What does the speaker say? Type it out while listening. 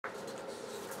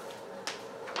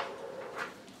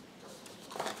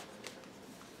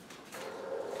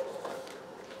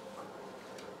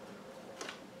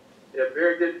a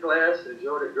very good class.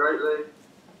 Enjoyed it greatly.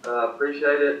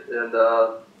 Appreciate it. And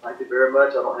thank you very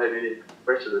much. I don't have any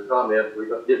questions or comments. We're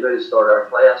going to get ready to start our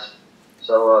class.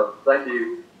 So thank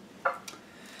you.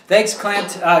 Thanks,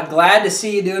 Clint. Glad to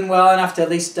see you doing well enough to at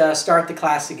least start the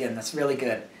class again. That's really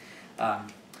good.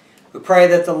 We pray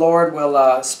that the Lord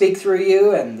will speak through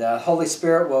you and the Holy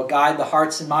Spirit will guide the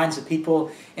hearts and minds of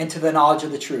people into the knowledge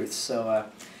of the truth. So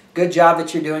good job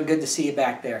that you're doing. Good to see you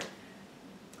back there.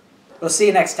 We'll see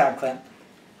you next time, Clint.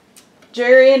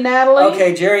 Jerry and Natalie?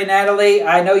 Okay, Jerry and Natalie,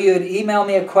 I know you had emailed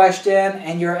me a question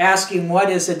and you're asking what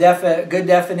is a good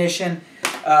definition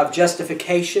of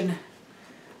justification.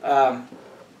 I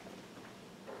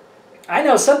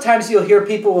know sometimes you'll hear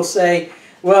people will say,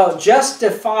 well,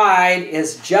 justified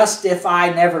is just if I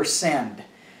never sinned.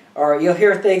 Or you'll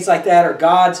hear things like that, or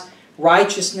God's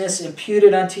righteousness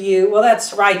imputed unto you. Well,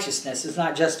 that's righteousness, it's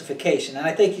not justification. And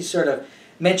I think you sort of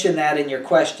mentioned that in your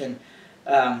question.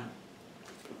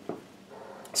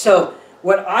 So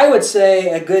what I would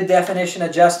say a good definition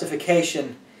of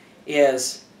justification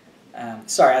is,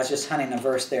 sorry, I was just hunting a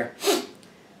verse there.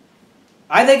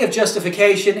 I think of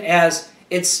justification as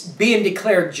it's being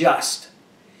declared just.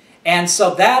 And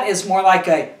so that is more like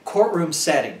a courtroom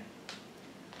setting.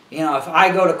 You know, if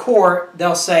I go to court,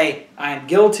 they'll say, I am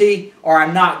guilty or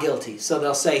I'm not guilty. So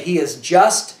they'll say he is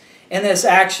just in this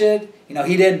action. You know,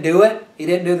 he didn't do it. He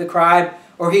didn't do the crime.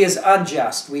 Or he is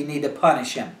unjust. We need to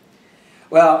punish him.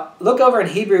 Well, look over in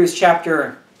Hebrews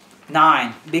chapter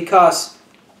 9. Because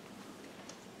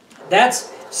that's,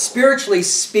 spiritually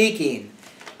speaking,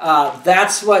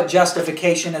 that's what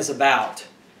justification is about.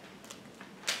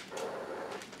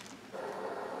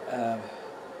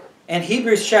 In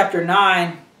Hebrews chapter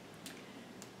 9,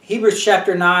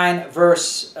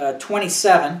 verse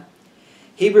 27,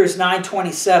 Hebrews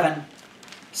 9:27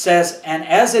 says, And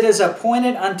as it is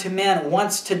appointed unto men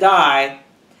once to die,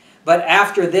 but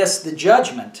after this the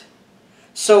judgment,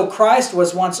 so Christ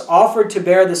was once offered to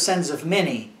bear the sins of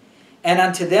many, and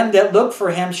unto them that look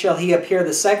for him shall he appear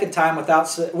the second time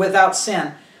without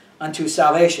sin unto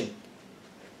salvation.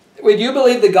 When you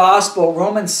believe the gospel,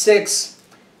 Romans 6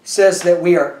 says that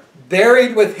we are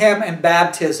buried with him in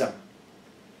baptism.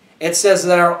 It says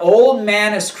that our old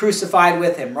man is crucified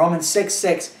with him. Romans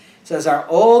 6:6 says our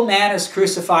old man is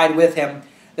crucified with him,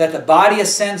 that the body of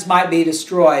sins might be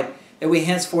destroyed, that we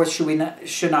henceforth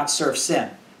should not serve sin.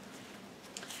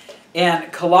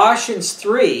 And Colossians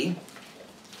 3,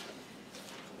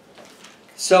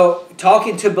 so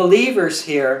talking to believers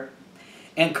here,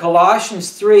 in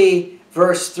Colossians 3,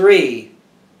 verse 3,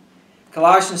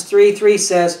 Colossians 3:3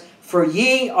 says, For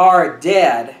ye are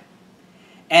dead,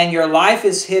 and your life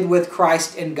is hid with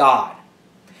Christ in God.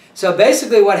 So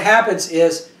basically what happens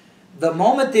is, the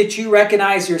moment that you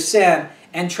recognize your sin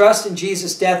and trust in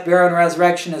Jesus' death, burial, and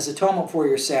resurrection as atonement for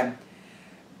your sin,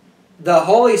 the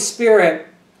Holy Spirit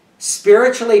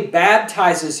spiritually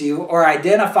baptizes you or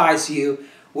identifies you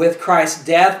with Christ's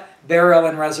death, burial,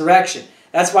 and resurrection.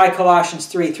 That's why Colossians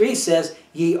 3:3 says,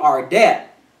 Ye are dead.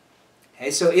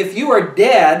 Okay, so if you are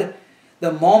dead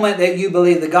the moment that you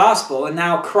believe the gospel, and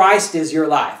now Christ is your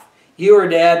life. You are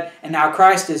dead, and now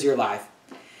Christ is your life.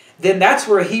 Then that's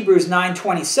where Hebrews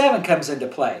 9:27 comes into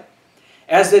play.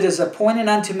 As it is appointed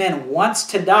unto men once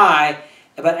to die,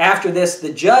 but after this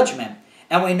the judgment.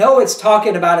 And we know it's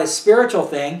talking about a spiritual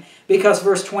thing, because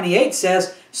verse 28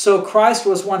 says, So Christ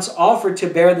was once offered to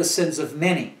bear the sins of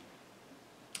many.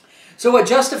 So what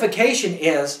justification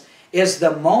is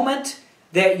the moment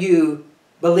that you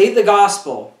believe the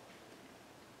gospel,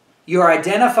 you are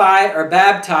identified or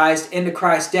baptized into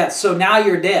Christ's death. So now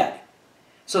you're dead.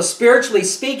 So spiritually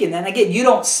speaking, then again, you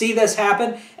don't see this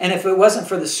happen, and if it wasn't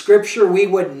for the Scripture, we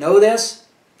wouldn't know this.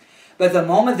 But the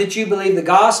moment that you believe the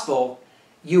gospel,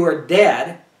 you are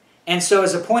dead, and so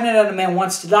is appointed unto men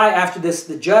once to die, after this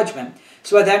the judgment.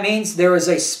 So what that means, there is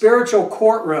a spiritual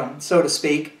courtroom, so to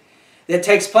speak, that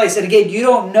takes place. And again, you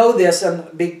don't know this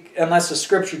unless the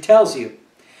Scripture tells you,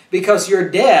 because you're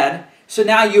dead, so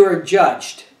now you are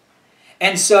judged.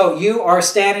 And so you are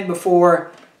standing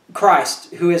before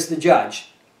Christ, who is the judge.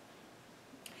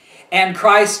 And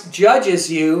Christ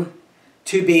judges you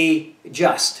to be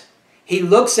just. He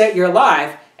looks at your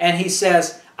life and he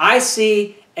says, I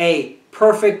see a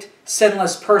perfect,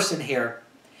 sinless person here,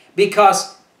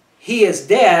 because he is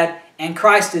dead and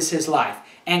Christ is his life.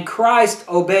 And Christ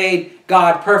obeyed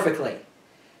God perfectly.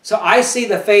 So I see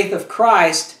the faith of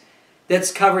Christ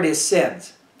that's covered his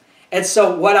sins. And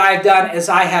so what I've done is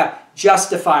I have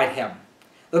justified him.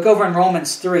 Look over in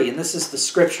Romans 3, and this is the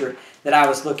scripture that I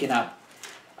was looking up,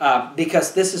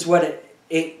 because this is what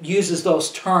it uses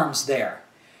those terms there.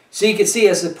 So you can see,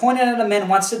 as appointed unto men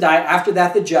once to die, after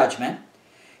that the judgment.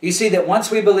 You see that once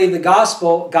we believe the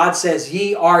gospel, God says,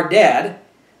 ye are dead.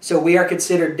 So we are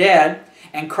considered dead,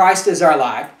 and Christ is our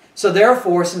life. So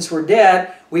therefore, since we're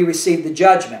dead, we receive the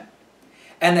judgment.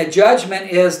 And the judgment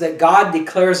is that God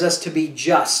declares us to be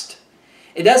just.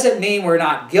 It doesn't mean we're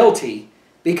not guilty,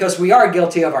 because we are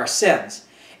guilty of our sins.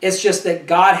 It's just that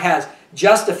God has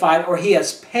justified, or He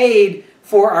has paid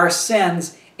for our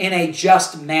sins in a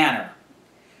just manner.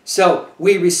 So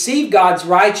we receive God's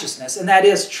righteousness, and that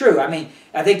is true. I mean,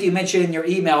 I think you mentioned in your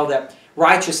email that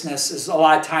righteousness is a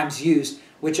lot of times used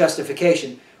with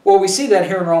justification. Well, we see that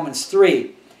here in Romans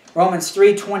 3. Romans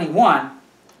 3:21.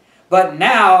 But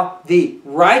now the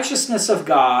righteousness of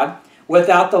God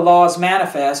without the law is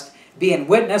manifest, being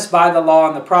witnessed by the law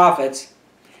and the prophets,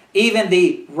 even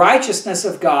the righteousness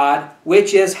of God,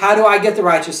 which is, how do I get the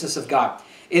righteousness of God?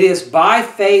 It is by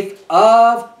faith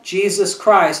of Jesus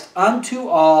Christ unto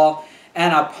all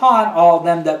and upon all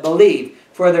them that believe,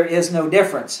 for there is no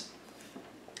difference.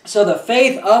 So the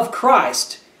faith of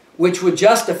Christ, which would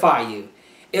justify you,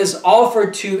 is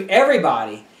offered to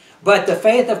everybody, but the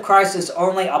faith of Christ is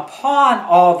only upon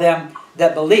all them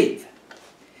that believe.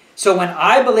 So when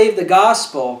I believe the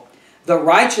gospel, the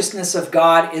righteousness of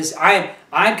God is,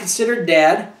 I'm considered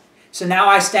dead, so now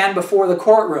I stand before the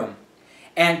courtroom.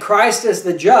 And Christ as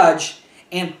the judge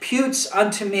imputes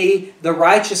unto me the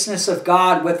righteousness of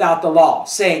God without the law,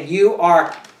 saying, you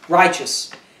are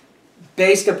righteous,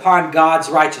 based upon God's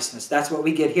righteousness. That's what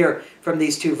we get here from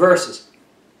these two verses.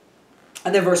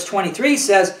 And then verse 23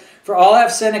 says, for all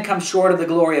have sinned and come short of the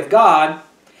glory of God.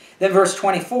 Then verse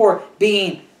 24,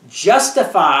 being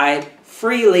justified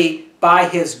freely by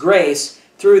His grace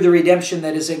through the redemption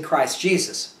that is in Christ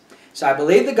Jesus. So I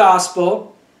believe the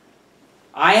gospel,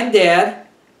 I am dead,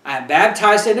 I am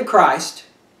baptized into Christ,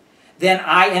 then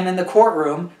I am in the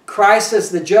courtroom. Christ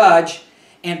as the judge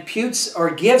imputes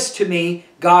or gives to me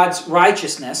God's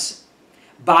righteousness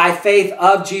by faith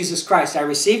of Jesus Christ. I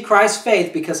receive Christ's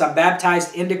faith because I'm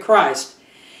baptized into Christ.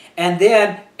 And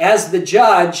then as the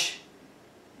judge,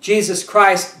 Jesus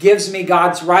Christ gives me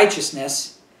God's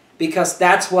righteousness because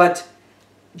that's what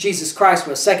Jesus Christ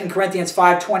was. 2 Corinthians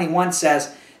 5:21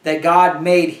 says that God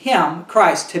made Him,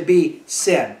 Christ, to be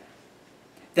sin,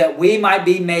 that we might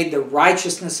be made the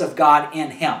righteousness of God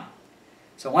in Him.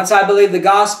 So once I believe the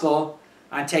gospel,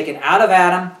 I'm taken out of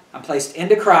Adam, I'm placed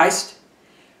into Christ,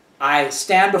 I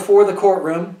stand before the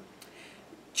courtroom,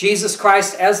 Jesus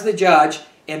Christ as the judge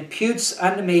imputes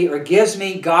unto me or gives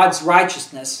me God's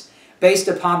righteousness based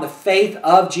upon the faith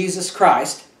of Jesus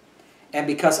Christ. And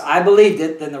because I believed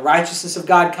it, then the righteousness of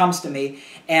God comes to me.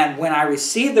 And when I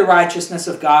receive the righteousness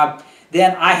of God,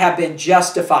 then I have been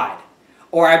justified,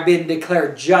 or I've been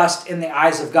declared just in the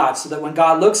eyes of God. So that when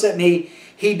God looks at me,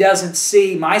 He doesn't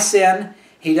see my sin,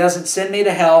 He doesn't send me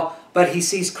to hell, but He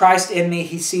sees Christ in me,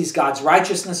 He sees God's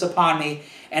righteousness upon me,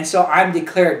 and so I'm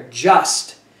declared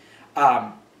just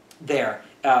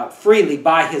freely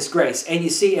by His grace. And you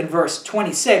see in verse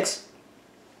 26,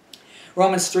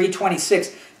 Romans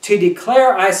 3:26, to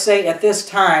declare, I say, at this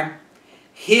time,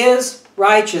 His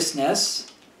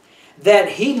righteousness,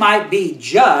 that He might be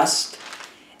just,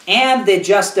 and the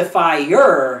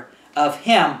justifier of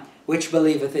him which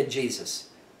believeth in Jesus.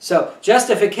 So,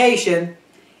 justification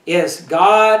is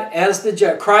God as the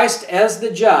judge, Christ as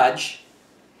the judge,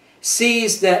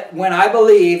 sees that when I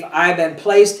believe, I've been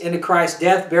placed into Christ's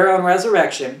death, burial, and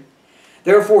resurrection.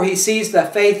 Therefore, He sees the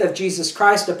faith of Jesus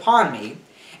Christ upon me.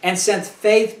 And since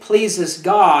faith pleases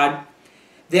God,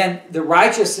 then the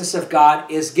righteousness of God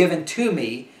is given to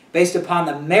me based upon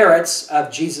the merits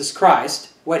of Jesus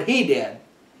Christ, what He did.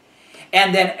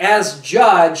 And then as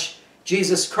judge,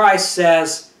 Jesus Christ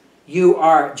says, you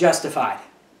are justified.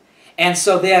 And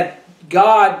so then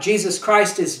God, Jesus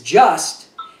Christ, is just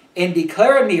in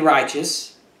declaring me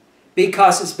righteous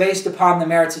because it's based upon the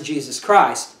merits of Jesus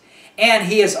Christ. And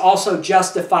He has also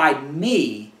justified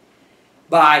me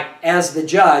by, as the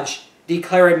judge,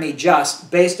 declaring me just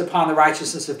based upon the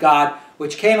righteousness of God,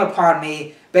 which came upon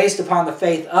me based upon the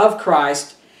faith of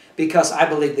Christ because I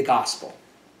believe the gospel.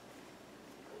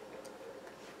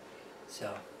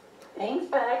 So, thanks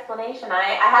for that explanation. I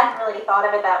hadn't really thought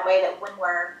of it that way, that when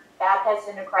we're baptized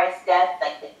into Christ's death,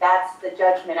 like that's the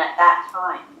judgment at that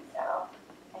time. So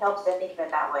it helps to think of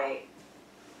it that way.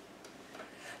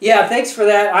 yeah, thanks for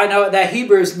that. I know that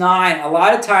Hebrews 9, a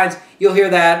lot of times you'll hear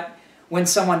that when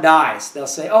someone dies. They'll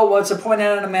say, oh, well, it's appointed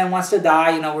that a man wants to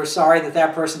die. You know, we're sorry that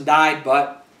that person died,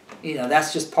 but, you know,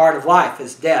 that's just part of life,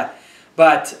 is death.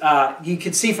 But you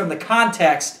can see from the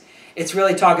context, it's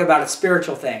really talking about a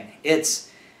spiritual thing. It's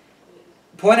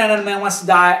appointed that a man wants to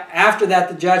die. After that,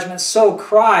 the judgment. So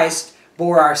Christ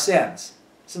bore our sins.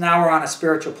 So now we're on a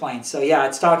spiritual plane. So yeah,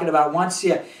 it's talking about once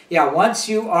you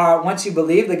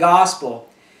believe the gospel,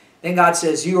 then God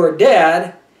says you are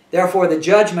dead, therefore the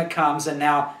judgment comes, and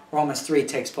now Romans 3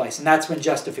 takes place. And that's when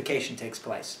justification takes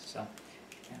place. So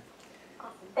yeah.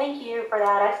 Awesome. Thank you for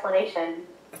that explanation.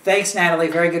 Thanks, Natalie.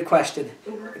 Very good question.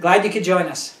 Glad you could join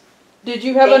us. Did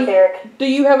you have Thanks, Eric. Do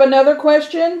you have another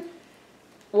question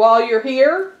while you're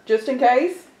here, just in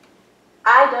case?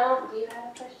 I don't. Do you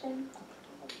have a question?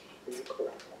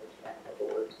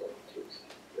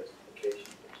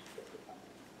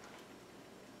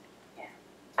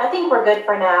 I think we're good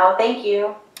for now. Thank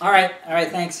you. All right,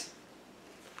 thanks.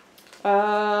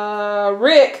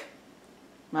 Rick,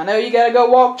 I know you gotta go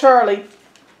walk Charlie.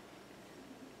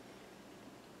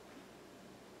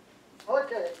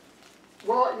 Okay.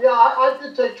 Well, yeah, I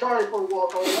did take Charlie for a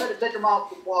walk. I had to take him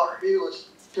out for water. He was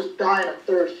just dying of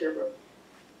thirst here. But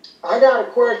I got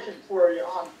a question for you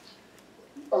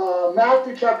on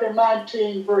Matthew chapter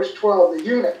 19, verse 12, the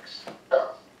eunuchs.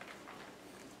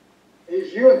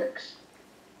 These eunuchs.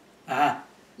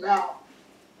 Now,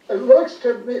 it looks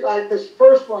to me like this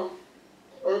first one,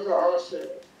 I'll say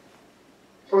it.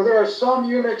 For there are some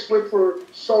eunuchs which were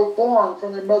so born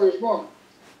from their mother's womb.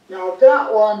 Now,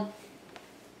 that one,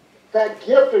 that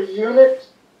gift of eunuchs,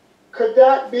 could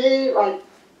that be like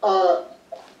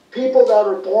people that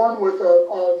are born with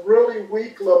a really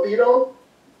weak libido?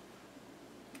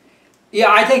 Yeah,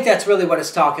 I think that's really what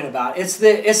it's talking about. It's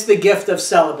the gift of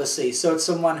celibacy. So it's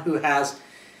someone who has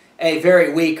a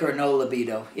very weak or no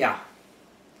libido. Yeah.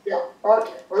 Yeah,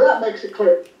 okay. Well, that makes it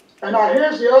clear. And now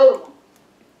here's the other one.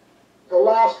 The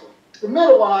last one. The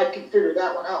middle one, I can figure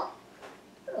that one out.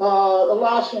 The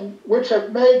last one, which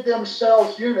have made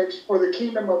themselves eunuchs for the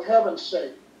kingdom of heaven's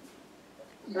sake.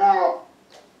 Now,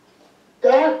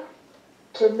 that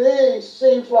to me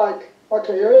seems like,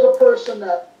 okay, here's a person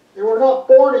that they were not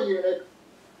born a eunuch.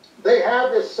 They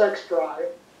have this sex drive,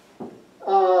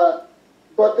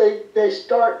 but they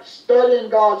start studying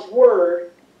God's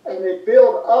word and they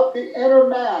build up the inner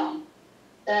man,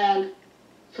 and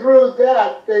through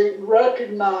that they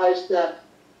recognize that,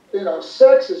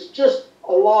 sex is just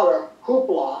a lot of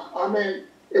hoopla. I mean,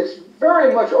 it's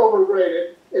very much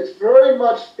overrated. It's very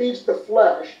much feeds the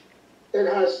flesh. It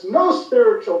has no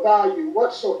spiritual value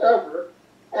whatsoever.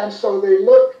 And so they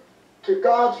look to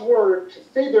God's word to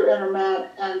feed their inner man,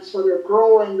 and so they're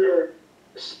growing their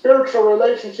spiritual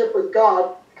relationship with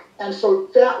God, and so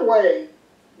that way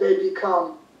they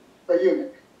become a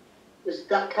eunuch. Is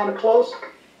that kind of close?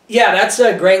 Yeah, that's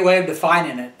a great way of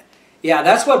defining it. Yeah,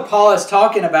 that's what Paul is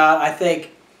talking about. I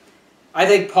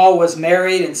think Paul was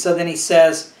married, and so then he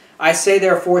says, I say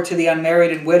therefore to the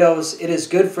unmarried and widows, it is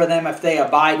good for them if they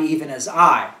abide even as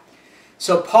I.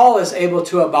 So Paul is able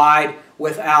to abide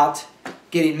without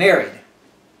getting married.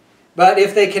 But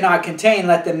if they cannot contain,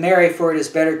 let them marry, for it is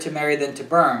better to marry than to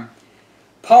burn.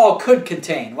 Paul could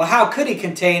contain. Well, how could he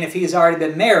contain if he's already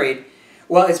been married?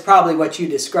 Well, it's probably what you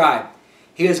described.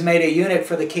 He was made a eunuch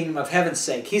for the kingdom of heaven's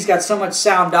sake. He's got so much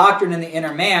sound doctrine in the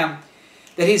inner man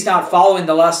that he's not following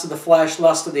the lust of the flesh,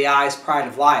 lust of the eyes, pride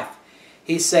of life.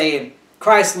 He's saying,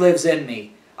 Christ lives in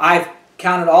me. I've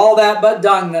counted all that but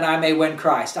dung that I may win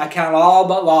Christ. I count all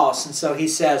but loss. And so he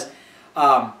says,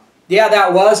 yeah,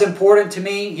 that was important to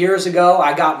me years ago.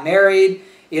 I got married.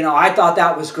 I thought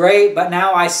that was great, but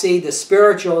now I see the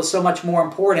spiritual is so much more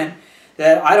important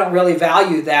that I don't really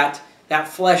value that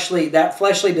fleshly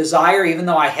desire, even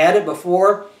though I had it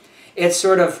before. It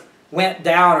sort of went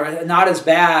down, or not as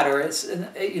bad, or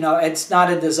it's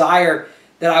not a desire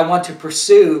that I want to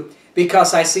pursue,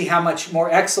 because I see how much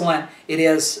more excellent it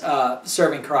is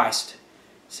serving Christ.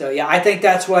 So yeah, I think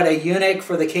that's what a eunuch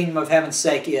for the kingdom of heaven's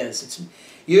sake is. It's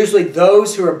usually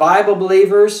those who are Bible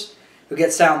believers, who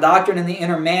get sound doctrine in the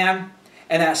inner man,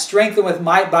 and that strengthened with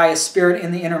might by a spirit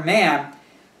in the inner man.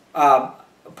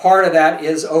 Part of that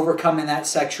is overcoming that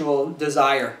sexual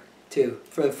desire too,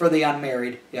 for the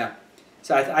unmarried. Yeah.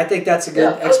 So I think that's a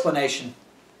good explanation.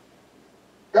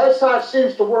 That's how it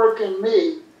seems to work in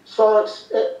me. So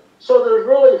there's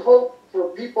really hope for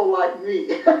people like me.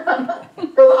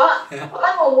 Because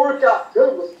I don't work out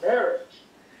good with marriage.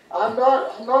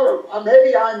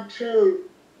 Maybe I'm too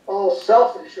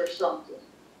selfish or something.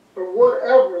 But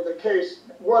whatever the case,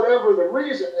 whatever the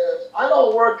reason is, I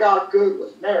don't work out good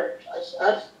with marriage.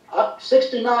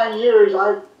 69 years,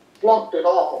 I flunked it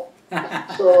all.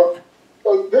 So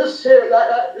this here,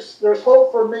 there's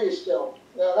hope for me still.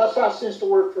 Yeah, that's how it seems to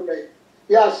work for me.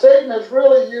 Yeah, Satan has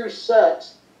really used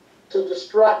sex to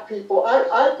distract people.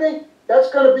 I think that's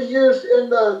going to be used in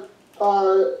the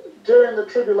during the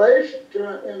tribulation,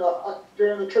 during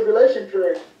the tribulation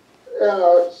period.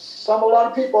 a lot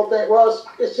of people think, well,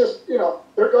 it's just,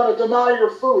 they're going to deny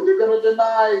your food. They're going to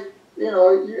deny,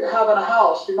 you having a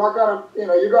house. You're not going to,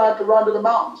 you're going to have to run to the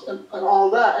mountains and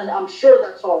all that. And I'm sure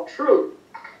that's all true.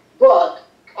 But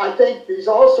I think he's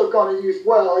also going to use,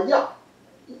 well, yeah,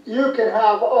 you can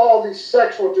have all these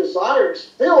sexual desires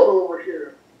filled over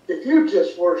here if you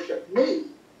just worship me.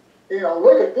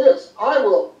 Look at this.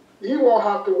 You won't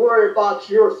have to worry about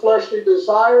your fleshly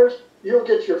desires. You'll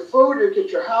get your food, you'll get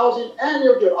your housing, and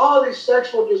you'll get all these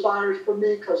sexual desires from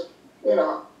me because,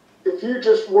 if you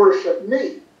just worship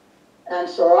me. And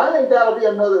so I think that'll be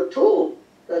another tool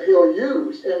that he'll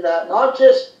use in that, not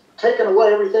just taking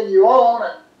away everything you own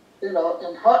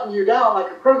and hunting you down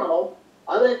like a criminal.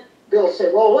 I think they'll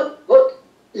say, well, look,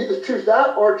 either choose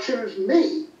that or choose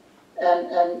me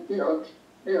and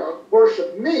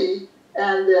worship me,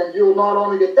 and then you'll not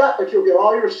only get that, but you'll get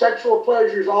all your sexual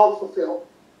pleasures all fulfilled.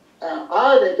 And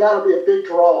I think that'll be a big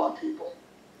draw on people.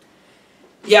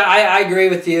 Yeah, I agree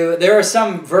with you. There are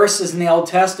some verses in the Old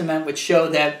Testament which show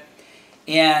that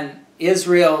in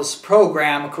Israel's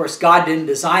program, of course, God didn't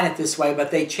design it this way, but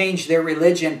they changed their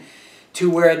religion to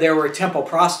where there were temple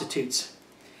prostitutes.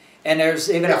 And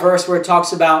there's even a verse where it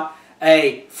talks about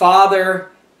a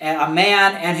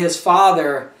man and his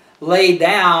father lay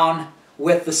down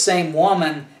with the same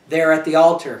woman there at the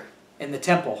altar in the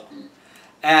temple.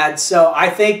 And so I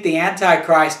think the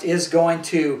Antichrist is going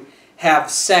to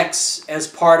have sex as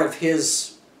part of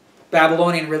his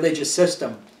Babylonian religious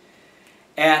system.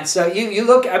 And so you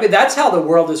look, that's how the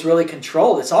world is really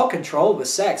controlled. It's all controlled with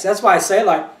sex. That's why I say,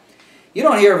 you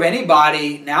don't hear of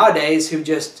anybody nowadays who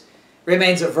just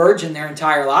remains a virgin their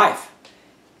entire life.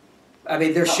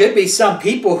 There should be some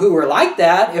people who are like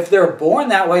that if they're born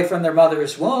that way from their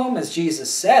mother's womb, as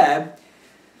Jesus said.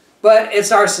 But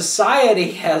it's our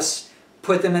society has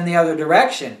put them in the other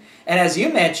direction. And as you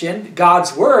mentioned,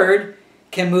 God's Word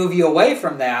can move you away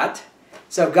from that.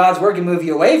 So if God's Word can move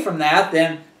you away from that,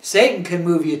 then Satan can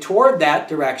move you toward that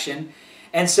direction.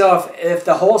 And so if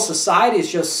the whole society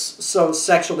is just so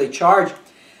sexually charged,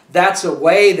 that's a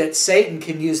way that Satan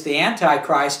can use the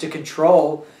Antichrist to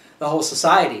control the whole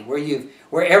society,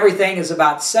 where everything is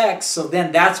about sex, so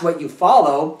then that's what you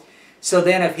follow. So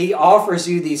then if he offers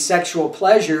you these sexual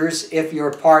pleasures, if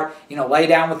you're lay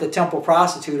down with a temple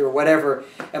prostitute or whatever,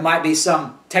 it might be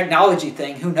some technology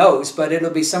thing, who knows, but it'll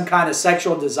be some kind of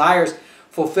sexual desires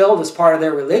fulfilled as part of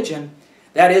their religion.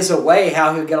 That is a way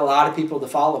how he'll get a lot of people to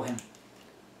follow him.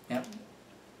 Yeah.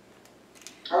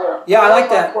 Yeah, I like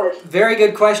that. Very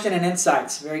good question and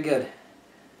insights. Very good.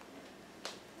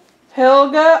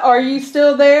 Helga, are you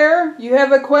still there? You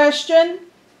have a question?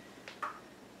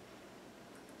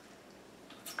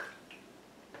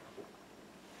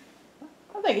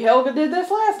 I think Helga did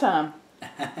this last time.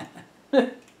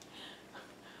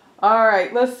 All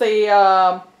right, let's see.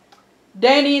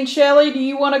 Danny and Shelley, do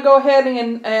you want to go ahead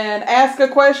and ask a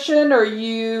question, or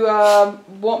you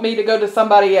want me to go to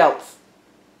somebody else?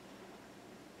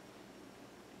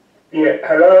 Yeah,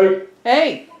 hello.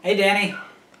 Hey. Hey, Danny.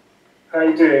 How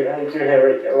you doing?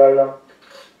 Eric? Lola?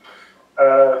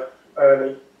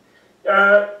 Ernie?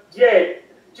 Yeah,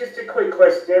 just a quick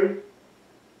question.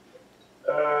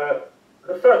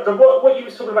 What you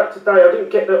were talking about today, I didn't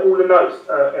get all the notes,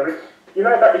 Eric. You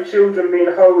know about the children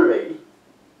being holy?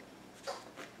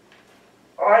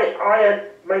 I had,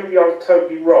 maybe I was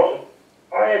totally wrong,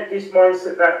 I had this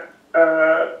mindset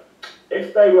that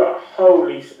if they were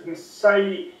holy, and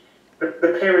say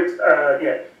the parents,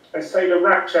 and say the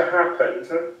rapture happened,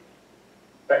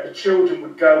 that the children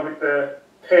would go with the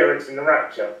parents in the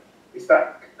rapture. Is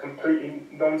that completely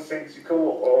nonsensical,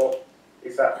 or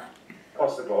is that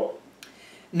possible?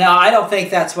 No, I don't think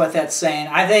that's what that's saying.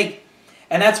 I think,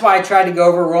 and that's why I tried to go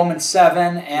over Romans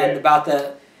 7 and about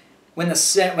when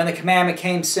the commandment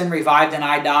came, sin revived and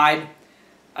I died.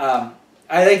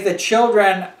 I think the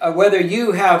children, whether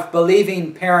you have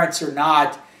believing parents or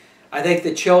not, I think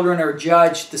the children are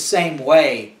judged the same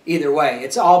way, either way.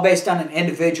 It's all based on an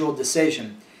individual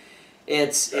decision.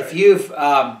 It's if you've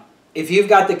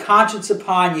got the conscience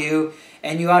upon you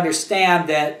and you understand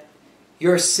that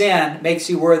your sin makes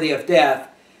you worthy of death,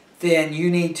 then you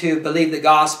need to believe the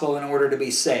gospel in order to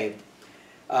be saved.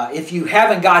 If you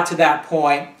haven't got to that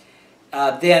point,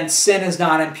 then sin is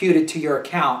not imputed to your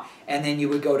account, and then you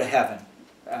would go to heaven.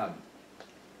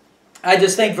 I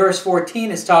just think verse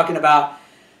 14 is talking about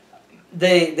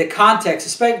the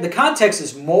context. The context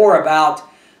is more about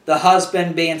the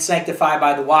husband being sanctified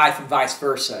by the wife and vice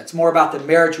versa. It's more about the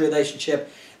marriage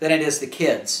relationship than it is the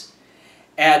kids.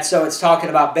 And so it's talking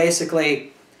about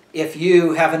basically if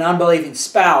you have an unbelieving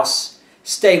spouse,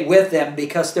 stay with them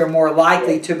because they're more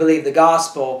likely to believe the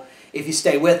gospel if you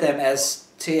stay with them as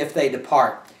to if they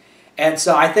depart. And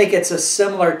so I think it's a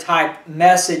similar type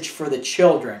message for the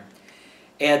children.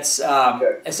 It's not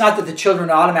that the children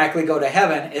automatically go to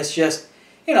heaven. It's just,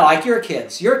 you know, like your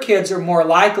kids. Your kids are more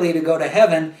likely to go to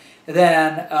heaven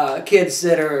than kids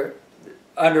that are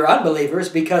under unbelievers,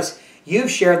 because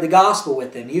you've shared the gospel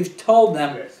with them. You've told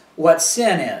them what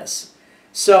sin is.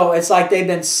 So it's like they've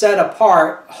been set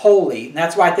apart holy. And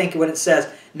that's why I think when it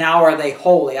says, now are they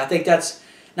holy, I think that's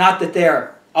not that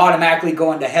they're automatically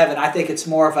going to heaven. I think it's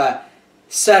more of a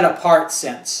set apart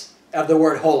sense of the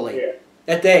word holy. Yeah.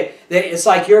 That it's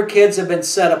like your kids have been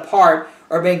set apart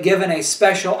or been given a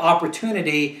special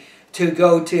opportunity to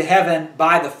go to heaven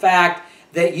by the fact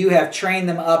that you have trained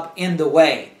them up in the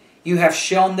way. You have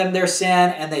shown them their sin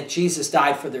and that Jesus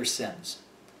died for their sins.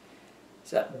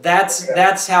 So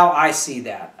that's how I see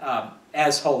that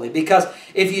as holy. Because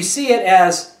if you see it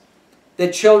as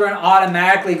that children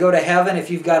automatically go to heaven if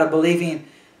you've got a believing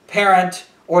parent,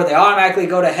 or they automatically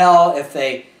go to hell if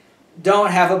they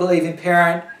don't have a believing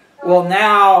parent, well,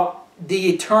 now the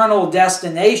eternal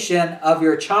destination of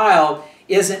your child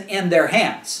isn't in their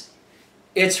hands.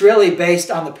 It's really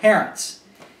based on the parents.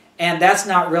 And that's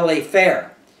not really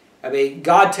fair. I mean,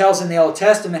 God tells in the Old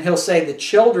Testament, He'll say the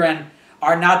children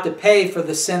are not to pay for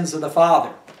the sins of the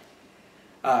father.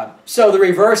 So the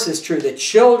reverse is true. The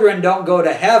children don't go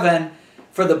to heaven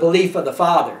for the belief of the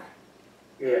father.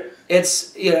 Yes.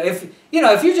 It's, if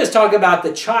you just talk about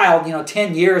the child,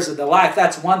 10 years of their life,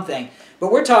 that's one thing.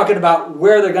 But we're talking about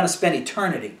where they're going to spend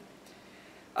eternity.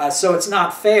 So it's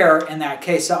not fair in that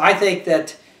case. So I think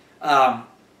that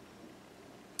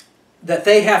that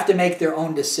they have to make their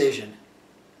own decision.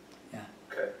 Yeah.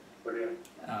 Okay. Brilliant.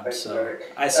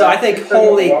 So I think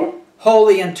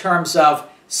holy in terms of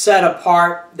set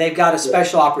apart. They've got a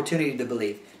special opportunity to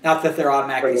believe, not that they're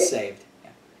automatically saved. Yeah.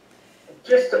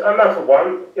 Just another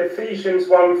one, Ephesians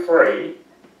 1:3.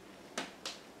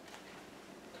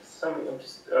 Something I'm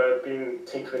just been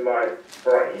tinkling my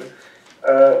brain.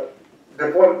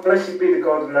 The one, blessed be the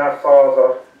God and our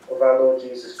Father of our Lord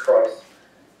Jesus Christ,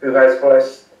 who has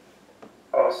blessed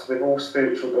us with all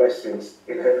spiritual blessings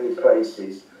in heavenly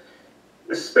places.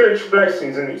 The spiritual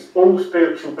blessings, and it's all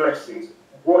spiritual blessings.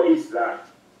 What is that?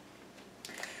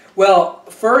 Well,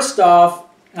 first off,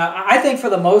 I think for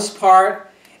the most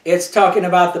part, it's talking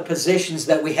about the positions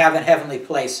that we have in heavenly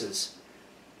places.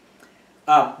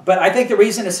 But I think the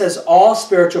reason it says all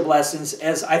spiritual blessings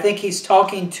is I think he's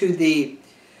talking to the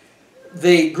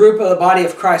group of the body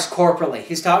of Christ corporately.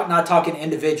 He's not talking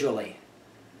individually.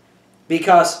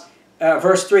 Because,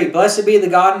 verse 3, blessed be the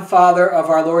God and Father of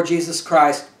our Lord Jesus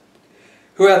Christ,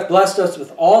 who hath blessed us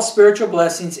with all spiritual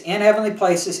blessings in heavenly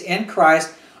places in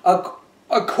Christ,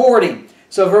 according.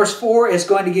 So verse 4 is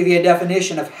going to give you a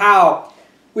definition of how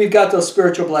we've got those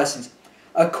spiritual blessings.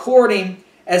 According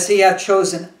as He hath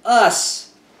chosen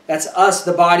us, that's us,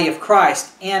 the body of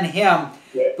Christ, in Him,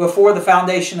 before the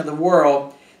foundation of the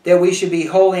world, that we should be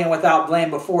holy and without blame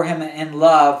before Him in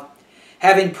love,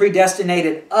 having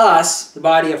predestinated us, the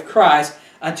body of Christ,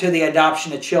 unto the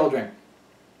adoption of children.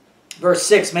 Verse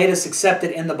 6, made us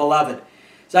accepted in the beloved.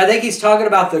 So I think he's talking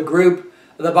about the group,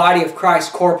 the body of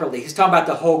Christ corporately. He's talking about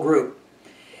the whole group.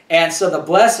 And so the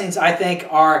blessings, I think,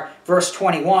 are, verse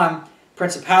 21,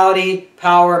 principality,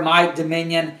 power, might,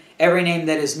 dominion, every name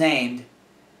that is named.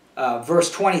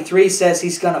 Verse 23 says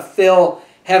he's going to fill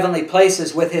heavenly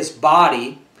places with His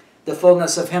body, the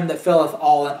fullness of Him that filleth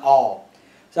all in all.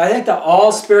 So I think that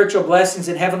all spiritual blessings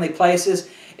in heavenly places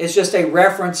is just a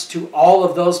reference to all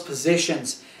of those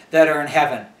positions that are in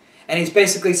heaven. And he's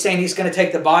basically saying he's going to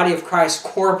take the body of Christ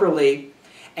corporally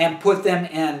and put them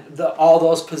in all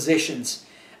those positions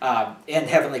in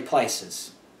heavenly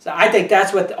places. So I think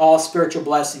that's what all spiritual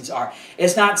blessings are.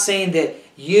 It's not saying that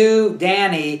you,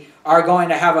 Danny, are going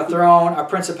to have a throne, a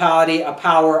principality, a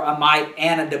power, a might,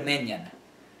 and a dominion.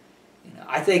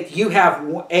 I think you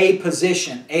have a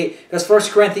position. Because 1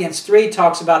 Corinthians 3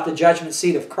 talks about the judgment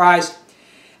seat of Christ,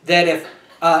 that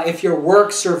if your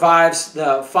work survives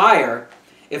the fire,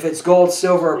 if it's gold,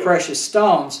 silver, or precious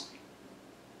stones,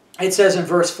 it says in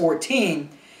verse 14,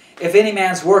 if any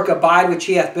man's work abide which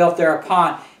he hath built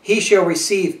thereupon, he shall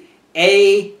receive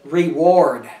a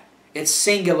reward. It's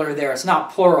singular there. It's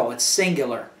not plural. It's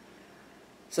singular.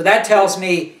 So that tells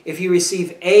me if you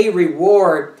receive a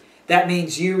reward, that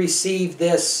means you receive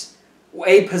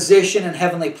a position in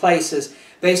heavenly places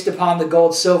based upon the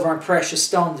gold, silver, and precious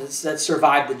stones that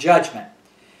survived the judgment.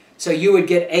 So you would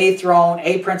get a throne,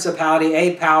 a principality,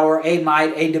 a power, a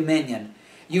might, a dominion.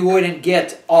 You wouldn't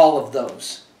get all of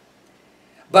those.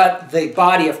 But the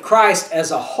body of Christ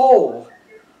as a whole,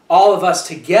 all of us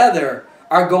together,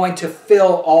 are going to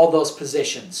fill all those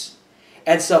positions.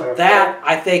 And so that,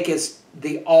 I think, is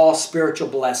the all spiritual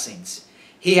blessings.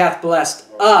 He hath blessed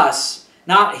us,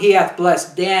 not he hath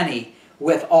blessed Danny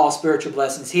with all spiritual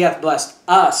blessings. He hath blessed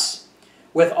us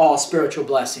with all spiritual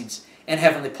blessings in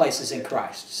heavenly places in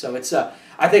Christ. So it's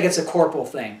I think it's a corporal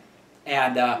thing.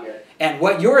 And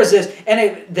what yours is,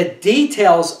 and the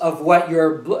details of what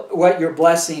your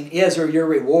blessing is or your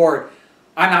reward,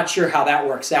 I'm not sure how that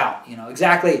works out.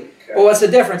 Exactly. Okay. Well, what's the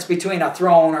difference between a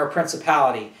throne or a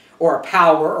principality or a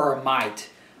power or a might?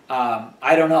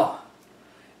 I don't know.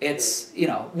 It's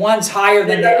one's higher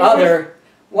than the other.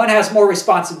 One has more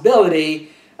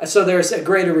responsibility, so there's a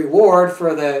greater reward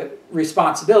for the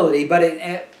responsibility. But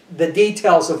the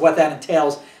details of what that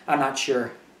entails, I'm not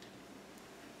sure.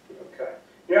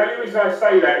 The only reason I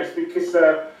say that is because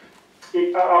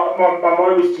my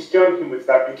mind was just joking with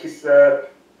that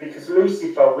because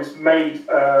Lucifer was made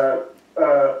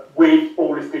with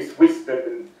all of this wisdom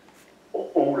and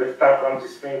all of that. I'm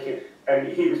just thinking, and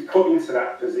he was put into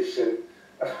that position,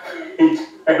 and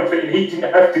I think he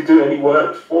didn't have to do any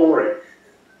work for it.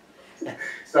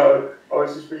 So I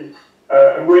was just thinking,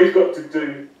 and we've got to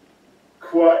do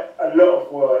quite a lot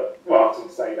of work. Well, I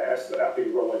didn't say that, that'd be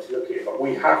the wrong way to look at it, but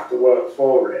we have to work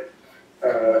for it,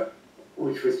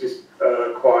 which was just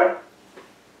quite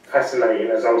fascinating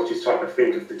as I was just trying to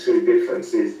think of the two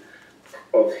differences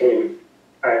of him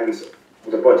and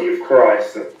the body of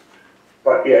Christ.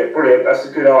 But yeah, brilliant. That's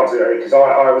a good answer, Eric, because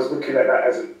I was looking at that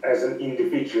as an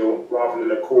individual rather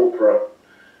than a corporate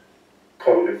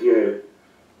point of view.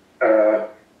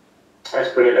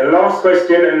 That's brilliant. And last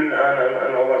question, and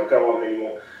I won't go on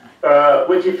anymore.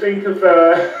 What do you think of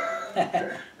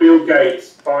Bill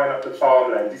Gates buying up the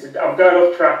farmland? I'm going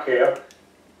off track here,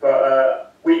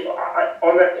 but we have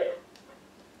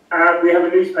a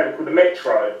newspaper called the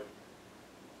Metro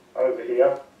over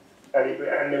here, and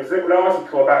there was a little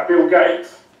article about Bill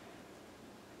Gates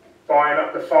buying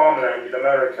up the farmland in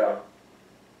America.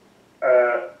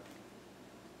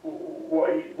 What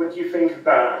do you think of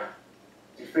that?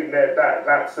 Do you think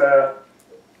that's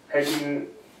heading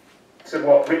to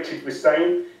what Richard was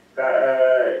saying,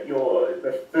 that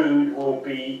the food will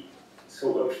be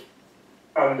sort of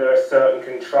under a certain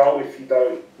control if you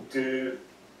don't do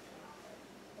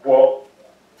what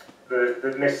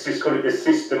let's just call it the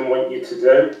system want you to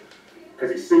do, because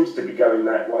it seems to be going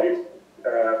that way.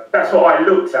 That's what I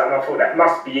looked at, and I thought that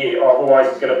must be it.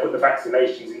 Otherwise, he's going to put the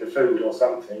vaccinations in the food or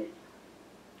something.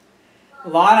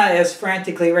 Lana is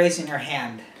frantically raising her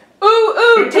hand.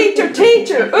 Ooh, teacher,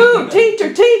 teacher. Ooh,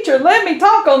 teacher, teacher. Let me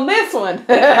talk on this one.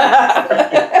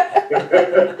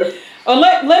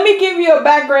 Let me give you a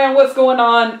background what's going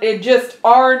on in just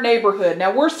our neighborhood.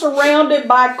 Now, we're surrounded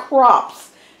by crops.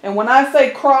 And when I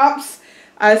say crops,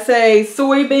 I say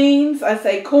soybeans, I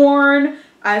say corn,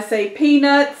 I say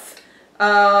peanuts,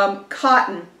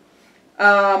 cotton.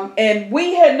 And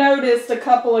we had noticed a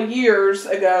couple of years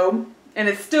ago, and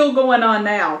it's still going on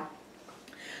now,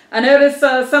 I noticed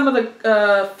some of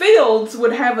the fields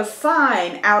would have a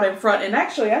sign out in front, and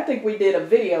actually I think we did a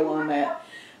video on that,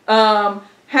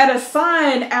 had a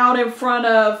sign out in front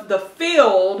of the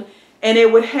field, and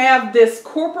it would have this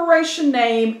corporation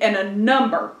name and a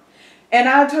number. And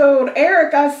I told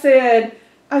Eric, I said,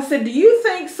 do you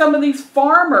think some of these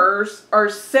farmers are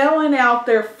selling out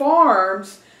their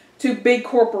farms to big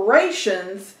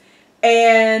corporations,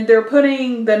 and they're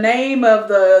putting the name of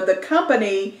the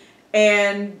company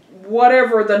and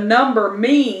whatever the number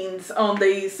means on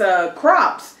these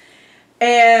crops?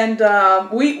 And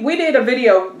we did a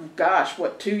video, gosh,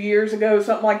 what, 2 years ago,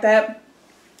 something like that.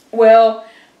 Well,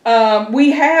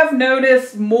 we have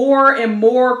noticed more and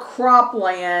more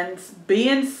croplands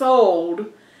being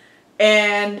sold,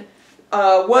 and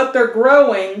what they're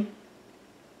growing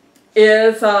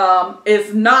is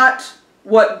not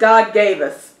what God gave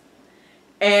us.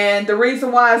 And the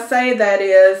reason why I say that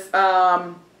is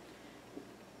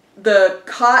the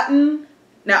cotton.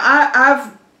 Now,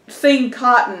 I've seen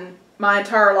cotton my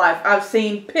entire life. I've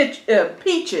seen peach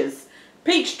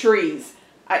trees.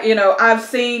 I've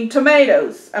seen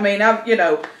tomatoes. I mean,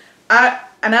 and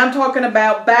I'm talking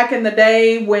about back in the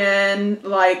day when,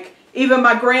 like, even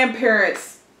my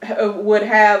grandparents would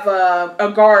have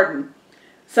a garden.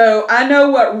 So I know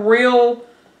what real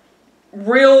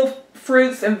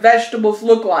fruits and vegetables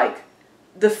look like.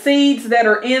 The seeds that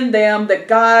are in them that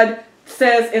God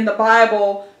says in the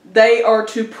Bible, they are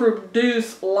to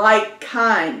produce like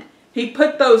kind. He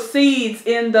put those seeds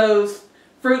in those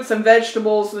fruits and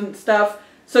vegetables and stuff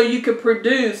so you could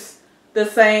produce the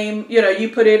same, you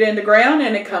put it in the ground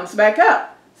and it comes back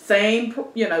up. Same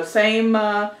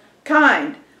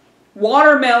kind.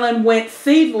 Watermelon went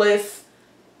seedless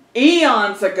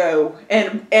eons ago.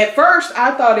 And at first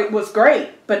I thought it was great.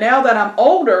 But now that I'm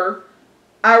older,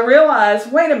 I realize,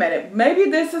 wait a minute, maybe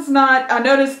this is not, I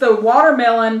noticed the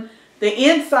watermelon, the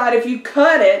inside, if you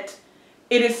cut it,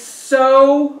 it is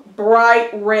so bright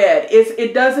red.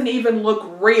 It doesn't even look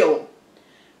real.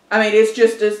 I mean, it's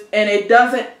just, and it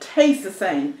doesn't taste the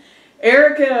same.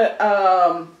 Eric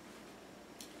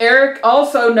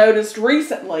also noticed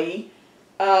recently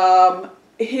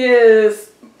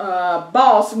his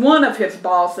boss, one of his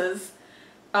bosses,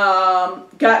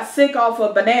 got sick off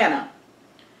a banana.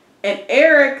 And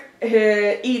Eric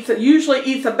usually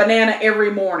eats a banana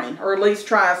every morning, or at least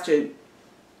tries to.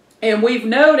 And we've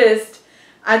noticed,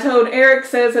 I told Eric,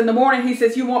 says in the morning, he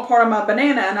says, you want part of my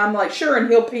banana? And I'm like, sure, and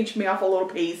he'll pinch me off a little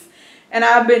piece. And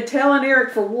I've been telling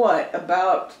Eric for what,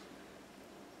 about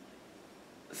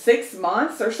 6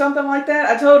 months or something like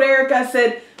that. I told Eric, I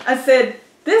said,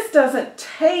 this doesn't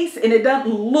taste and it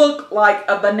doesn't look like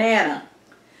a banana.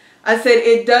 I said,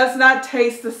 it does not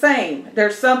taste the same.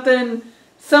 There's something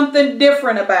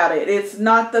different about it. It's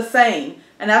not the same.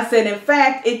 And I said, in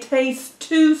fact, it tastes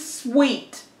too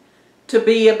sweet to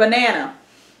be a banana.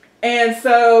 And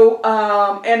so,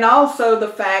 and also the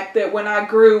fact that when I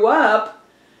grew up,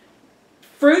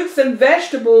 fruits and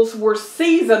vegetables were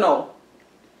seasonal.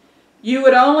 You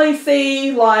would only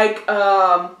see like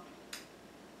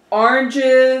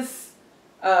oranges,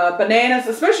 bananas,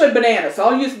 especially bananas. So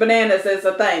I'll use bananas as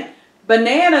a thing.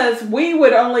 Bananas we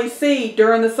would only see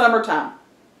during the summertime.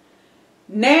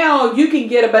 Now you can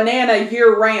get a banana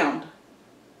year-round.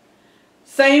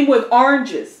 Same with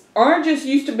oranges. Oranges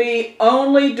used to be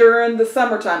only during the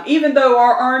summertime. Even though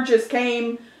our oranges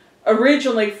came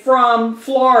originally from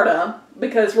Florida,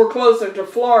 because we're closer to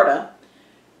Florida,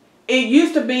 it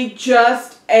used to be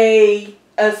just a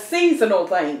seasonal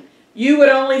thing. You would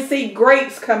only see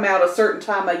grapes come out a certain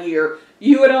time of year.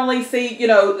 You would only see, you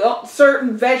know,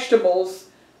 certain vegetables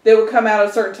that would come out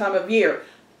a certain time of year.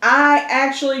 I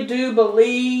actually do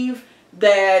believe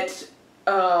that,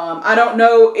 I don't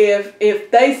know if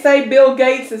they say Bill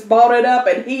Gates has bought it up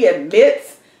and he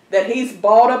admits that he's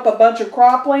bought up a bunch of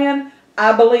cropland,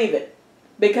 I believe it.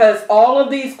 Because all of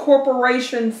these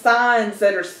corporation signs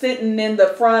that are sitting in the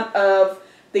front of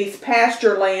these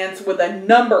pasture lands with a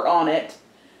number on it,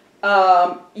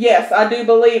 yes, I do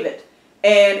believe it.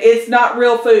 And it's not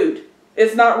real food.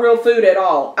 It's not real food at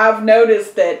all. I've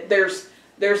noticed that there's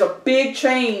a big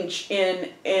change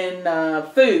in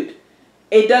food.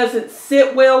 It doesn't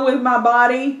sit well with my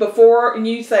body before, and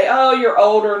you say, oh, you're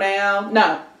older now.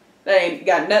 No, that ain't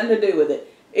got nothing to do with it.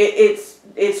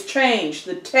 It's changed.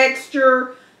 The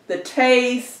texture, the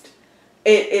taste,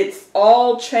 it's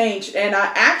all changed. And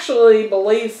I actually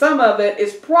believe some of it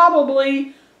is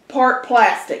probably part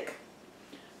plastic.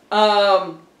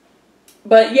 But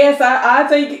yes, I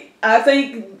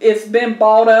think it's been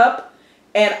bought up,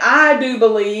 and I do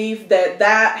believe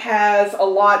that has a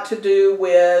lot to do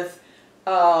with,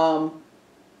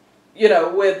 you know,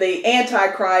 with the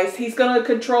Antichrist. He's going to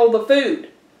control the food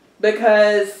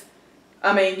because,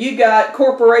 I mean, you got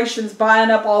corporations buying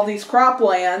up all these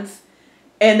croplands,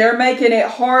 and they're making it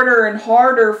harder and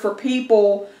harder for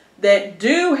people that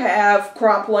do have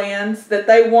croplands that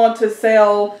they want to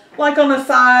sell, like on the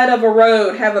side of a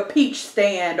road, have a peach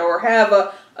stand or have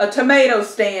a tomato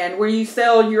stand where you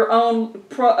sell your own,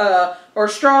 or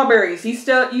strawberries. You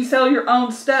sell your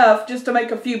own stuff just to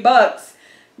make a few bucks.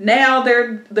 Now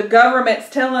the government's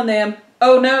telling them,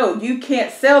 oh no, you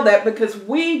can't sell that because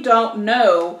we don't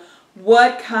know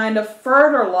what kind of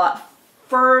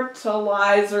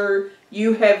fertilizer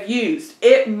you have used.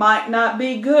 It might not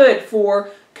be good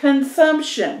for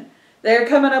consumption. They're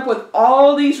coming up with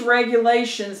all these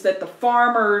regulations that the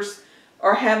farmers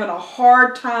are having a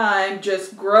hard time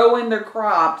just growing their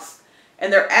crops,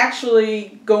 and they're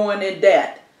actually going in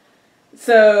debt.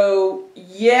 So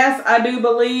yes, I do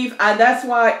believe, that's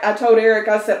why I told Eric,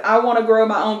 I said, I want to grow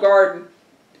my own garden,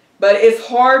 but it's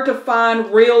hard to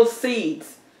find real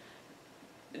seeds.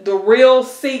 The real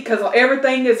seed, because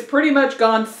everything is pretty much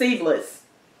gone seedless.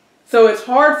 So it's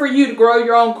hard for you to grow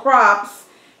your own crops,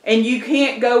 and you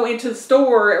can't go into the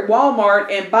store at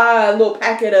Walmart and buy a little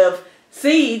packet of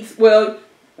seeds. Well,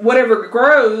 whatever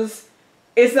grows,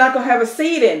 it's not going to have a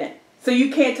seed in it. So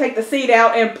you can't take the seed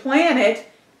out and plant it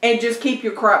and just keep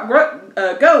your crop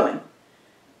going.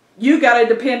 You got to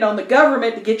depend on the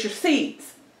government to get your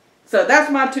seeds. So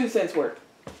that's my 2 cents worth.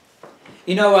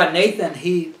 You know what, Nathan,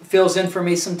 he fills in for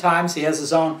me sometimes. He has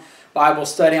his own Bible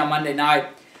study on Monday night.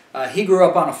 He grew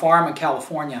up on a farm in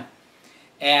California,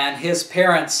 and his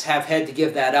parents have had to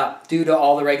give that up due to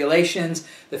all the regulations,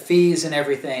 the fees, and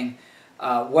everything.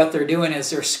 What they're doing is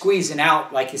they're squeezing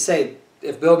out, like you say,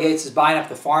 if Bill Gates is buying up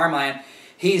the farmland,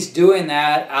 he's doing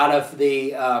that out of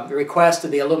the request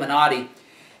of the Illuminati.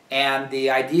 And the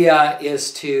idea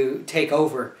is to take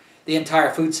over the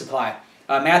entire food supply.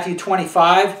 Matthew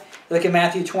 25, look at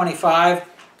Matthew 25,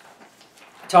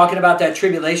 talking about that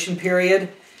tribulation period.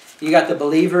 You got the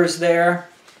believers there.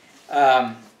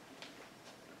 And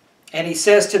he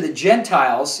says to the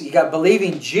Gentiles, you got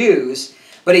believing Jews,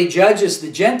 but he judges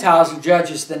the Gentiles, he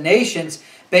judges the nations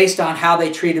based on how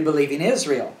they treated believing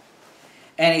Israel.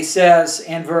 And he says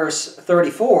in verse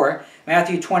 34,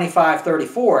 Matthew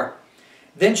 25:34,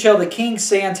 then shall the king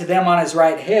say unto them on his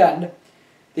right hand,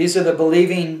 these are the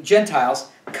believing Gentiles,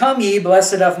 come ye,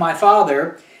 blessed of my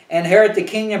Father, inherit the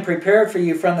kingdom prepared for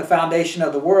you from the foundation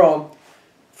of the world.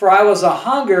 For I was a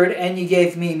hungered, and ye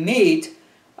gave me meat.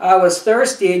 I was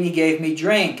thirsty, and ye gave me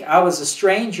drink. I was a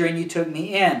stranger, and ye took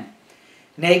me in.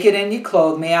 Naked, and ye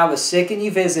clothed me. I was sick, and ye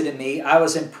visited me. I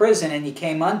was in prison, and ye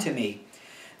came unto me.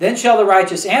 Then shall the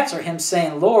righteous answer him,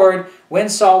 saying, Lord, when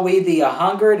saw we thee a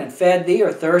hungered, and fed thee,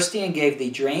 or thirsty, and gave thee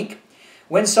drink?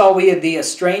 When saw we thee a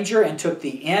stranger, and took thee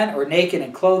in, or naked,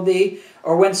 and clothed thee?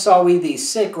 Or when saw we thee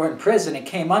sick, or in prison, and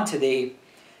came unto thee?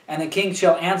 And the king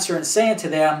shall answer and say unto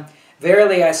them,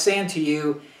 verily I say unto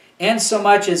you,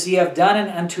 insomuch as ye have done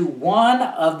it unto one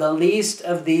of the least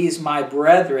of these my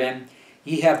brethren,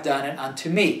 ye have done it unto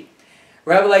me.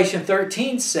 Revelation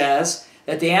 13 says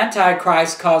that the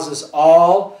Antichrist causes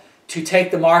all to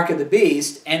take the mark of the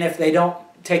beast, and if they don't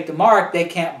take the mark, they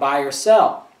can't buy or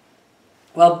sell.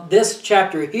 Well, this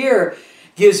chapter here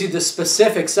gives you the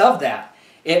specifics of that.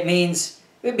 It means,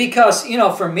 because, you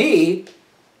know, for me,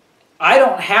 I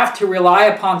don't have to rely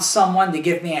upon someone to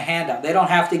give me a handout. They don't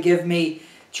have to give me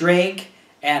drink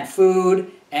and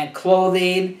food and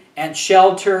clothing and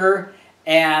shelter,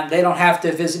 and they don't have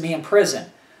to visit me in prison,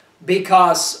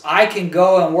 because I can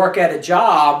go and work at a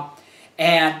job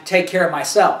and take care of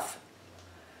myself.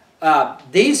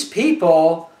 These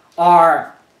people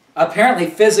are apparently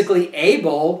physically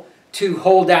able to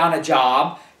hold down a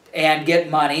job and get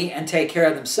money and take care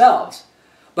of themselves.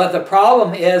 But the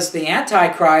problem is the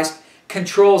Antichrist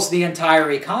controls the entire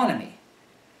economy.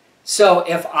 So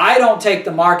if I don't take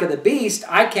the mark of the beast,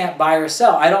 I can't buy or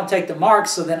sell. I don't take the mark,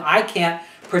 so then I can't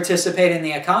participate in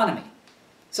the economy.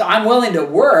 So I'm willing to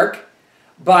work,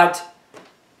 but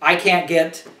I can't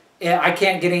get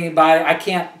anybody, I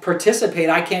can't participate,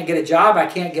 I can't get a job, I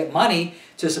can't get money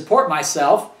to support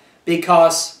myself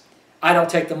because I don't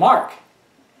take the mark.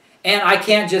 And I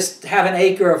can't just have an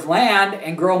acre of land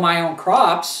and grow my own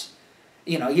crops.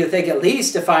 You know, you think at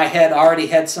least if I had already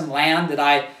had some land that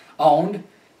I owned,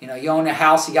 you know, you own a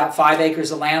house, you got 5 acres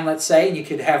of land, let's say, and you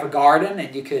could have a garden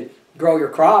and you could grow your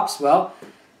crops. Well,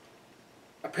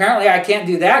 apparently I can't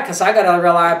do that because I got to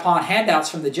rely upon handouts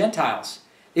from the Gentiles.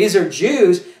 These are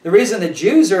Jews. The reason the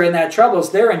Jews are in that trouble is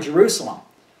they're in Jerusalem.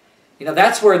 You know,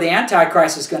 that's where the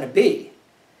Antichrist is going to be.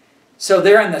 So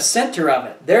they're in the center of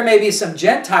it. There may be some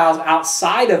Gentiles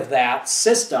outside of that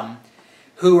system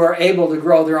who are able to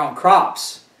grow their own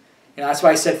crops. You know, that's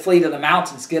why I said flee to the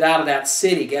mountains, get out of that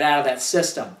city, get out of that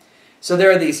system. So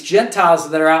there are these Gentiles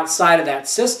that are outside of that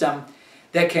system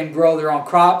that can grow their own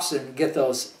crops and get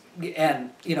those,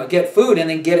 and you know, get food and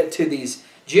then get it to these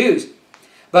Jews.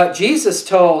 But Jesus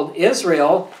told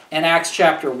Israel in Acts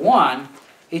chapter 1,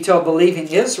 he told believing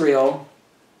Israel,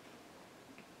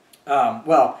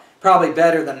 well, probably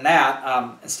better than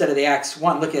that, instead of the Acts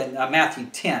 1, look at Matthew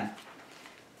 10.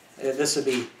 This would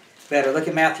be better. Look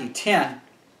at Matthew 10.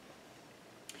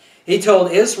 He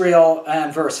told Israel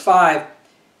in verse 5,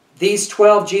 these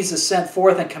 12 Jesus sent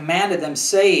forth and commanded them,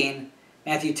 saying,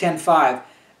 Matthew 10:5,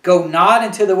 go not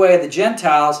into the way of the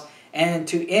Gentiles, and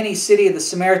into any city of the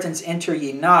Samaritans enter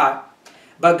ye not,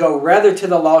 but go rather to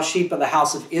the lost sheep of the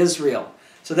house of Israel.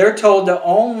 So they're told to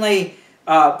only,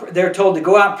 they're told to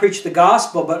go out and preach the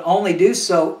gospel, but only do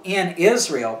so in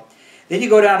Israel. Then you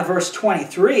go down to verse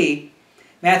 23,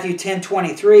 Matthew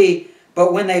 10:23,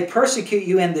 but when they persecute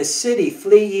you in this city,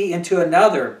 flee ye into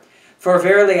another. For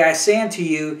verily I say unto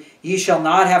you, ye shall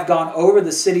not have gone over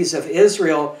the cities of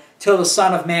Israel till the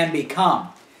Son of Man be come.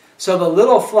 So the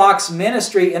little flock's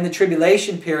ministry in the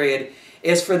tribulation period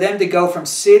is for them to go from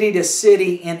city to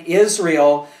city in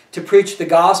Israel to preach the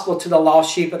gospel to the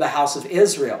lost sheep of the house of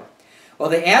Israel. Well,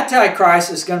 the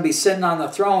Antichrist is going to be sitting on the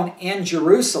throne in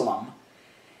Jerusalem,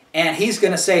 and he's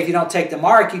going to say, if you don't take the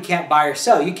mark, you can't buy or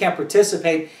sell. You can't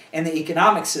participate in the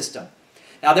economic system.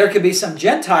 Now, there could be some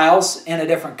Gentiles in a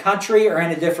different country or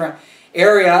in a different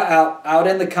area out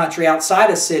in the country, outside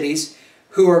of cities,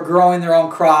 who are growing their own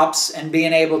crops and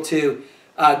being able to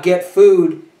get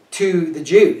food to the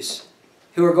Jews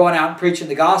who are going out and preaching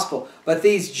the gospel. But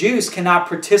these Jews cannot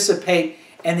participate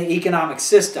and the economic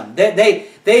system.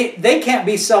 They can't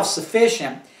be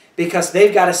self-sufficient because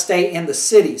they've got to stay in the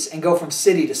cities and go from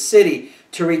city to city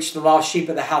to reach the lost sheep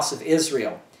of the house of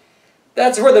Israel.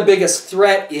 That's where the biggest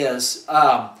threat is.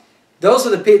 Those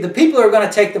are the people who are going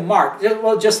to take the mark.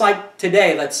 Well, just like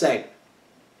today, let's say,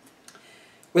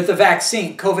 with the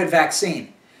vaccine, COVID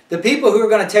vaccine. The people who are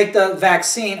going to take the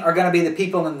vaccine are going to be the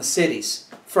people in the cities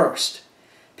first.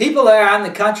 People that are out in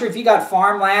the country, if you got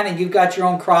farmland and you've got your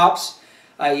own crops,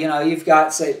 you've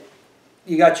got, say,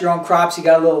 you got your own crops, you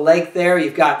got a little lake there,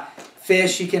 you've got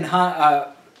fish you can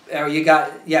hunt, or you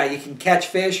can catch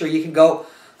fish, or you can go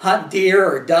hunt deer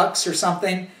or ducks or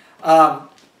something.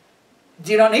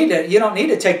 You don't need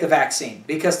to take the vaccine,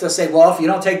 because they'll say, well, if you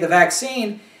don't take the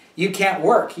vaccine, you can't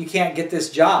work, you can't get this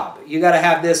job. You got to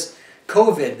have this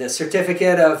COVID, the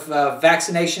certificate of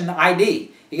vaccination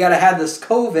ID. You got to have this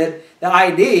COVID, the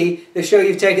ID, to show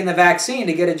you've taken the vaccine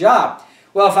to get a job.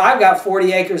 Well, if I've got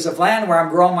 40 acres of land where I'm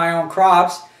growing my own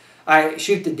crops, I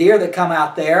shoot the deer that come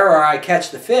out there, or I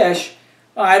catch the fish,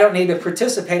 well, I don't need to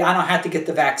participate. I don't have to get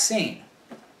the vaccine.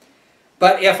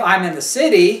 But if I'm in the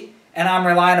city and I'm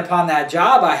relying upon that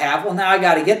job I have, well, now I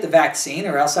got to get the vaccine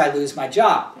or else I lose my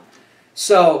job.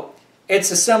 So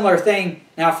it's a similar thing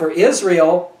now for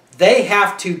Israel. They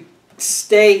have to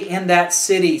stay in that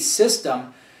city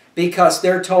system because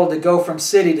they're told to go from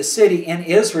city to city in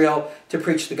Israel to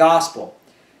preach the gospel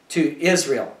to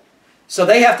Israel. So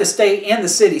they have to stay in the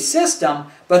city system,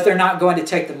 but they're not going to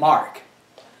take the mark.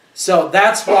 So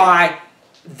that's why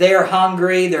they're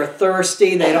hungry, they're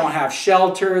thirsty, they don't have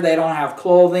shelter, they don't have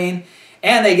clothing,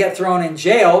 and they get thrown in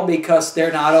jail because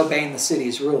they're not obeying the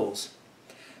city's rules.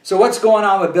 So what's going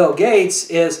on with Bill Gates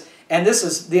is, and this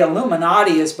is, the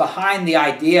Illuminati is behind the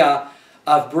idea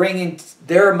of bringing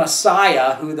their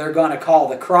Messiah, who they're going to call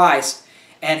the Christ,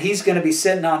 and he's going to be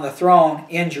sitting on the throne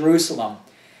in Jerusalem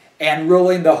and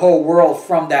ruling the whole world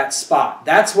from that spot.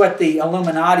 That's what the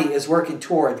Illuminati is working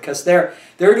toward, because they're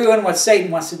doing what Satan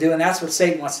wants to do, and that's what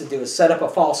Satan wants to do, is set up a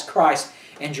false Christ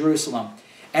in Jerusalem.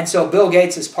 And so Bill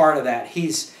Gates is part of that.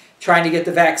 He's trying to get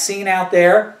the vaccine out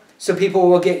there so people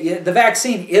will get... The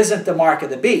vaccine isn't the mark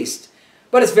of the beast,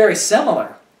 but it's very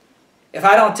similar. If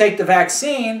I don't take the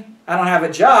vaccine, I don't have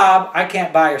a job, I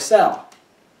can't buy or sell.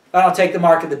 If I don't take the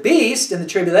mark of the beast in the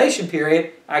tribulation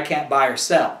period, I can't buy or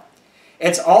sell.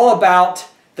 It's all about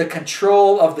the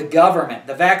control of the government.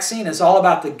 The vaccine is all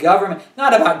about the government,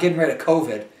 not about getting rid of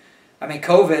COVID. I mean,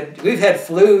 COVID, we've had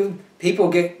flu. People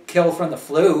get killed from the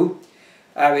flu.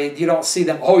 I mean, you don't see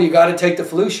them, oh, you got to take the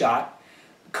flu shot.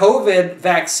 COVID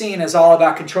vaccine is all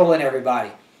about controlling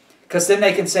everybody. Because then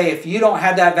they can say, if you don't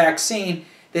have that vaccine,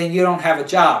 then you don't have a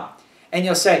job. And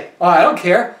you'll say, oh, I don't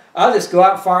care. I'll just go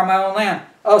out and farm my own land.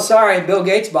 Oh, sorry, Bill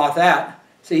Gates bought that.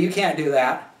 So you can't do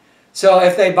that. So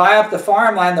if they buy up the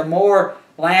farmland, the more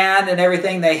land and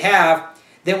everything they have,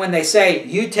 then when they say,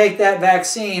 you take that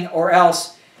vaccine or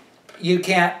else you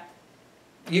can't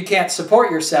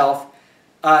support yourself,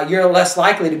 you're less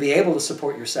likely to be able to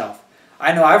support yourself.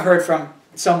 I know I've heard from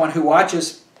someone who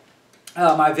watches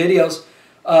my videos,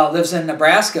 lives in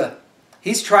Nebraska.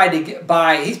 He's tried to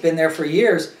buy, he's been there for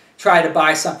years, tried to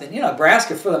buy something. You know,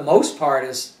 Nebraska for the most part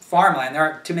is farmland. There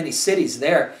aren't too many cities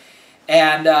there.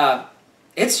 And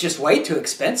it's just way too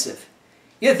expensive.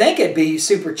 You'd think it'd be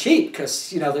super cheap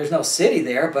because, you know, there's no city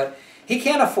there, but he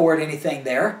can't afford anything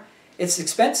there. It's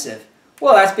expensive.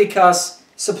 Well, that's because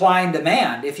supply and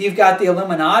demand. If you've got the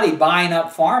Illuminati buying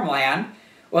up farmland,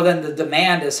 well, then the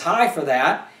demand is high for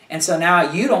that, and so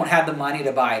now you don't have the money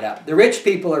to buy it up. The rich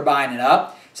people are buying it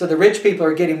up, so the rich people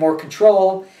are getting more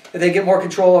control. If they get more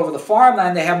control over the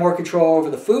farmland, they have more control over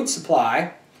the food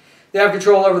supply. They have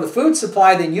control over the food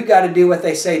supply, then you got to do what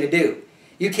they say to do.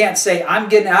 You can't say, I'm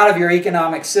getting out of your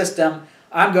economic system,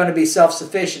 I'm going to be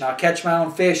self-sufficient. I'll catch my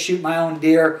own fish, shoot my own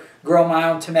deer, grow my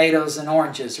own tomatoes and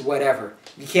oranges or whatever.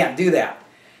 You can't do that.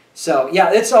 So,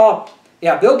 yeah, it's all...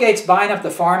 Yeah, Bill Gates buying up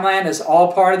the farmland is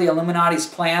all part of the Illuminati's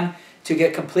plan to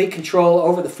get complete control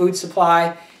over the food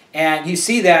supply. And you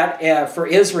see that for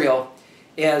Israel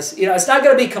is, you know, it's not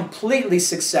going to be completely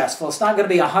successful. It's not going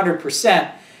to be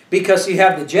 100% because you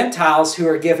have the Gentiles who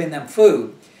are giving them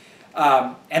food.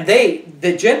 And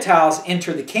the Gentiles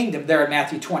enter the kingdom there in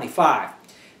Matthew 25.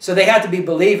 So they had to be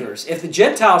believers. If the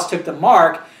Gentiles took the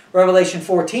mark, Revelation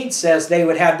 14 says they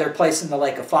would have their place in the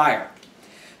lake of fire.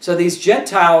 So these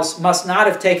Gentiles must not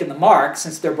have taken the mark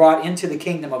since they're brought into the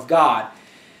kingdom of God.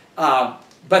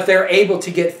 But they're able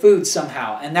to get food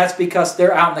somehow. And that's because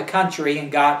they're out in the country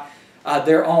and got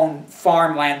their own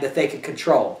farmland that they can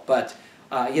control. But,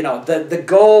 you know, the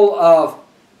goal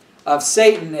of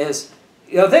Satan is,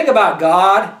 you know, the thing about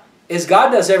God is God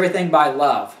does everything by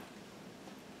love.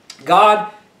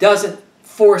 God doesn't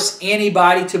force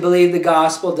anybody to believe the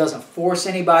gospel, doesn't force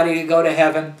anybody to go to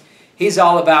heaven. He's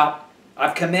all about,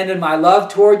 I've commended my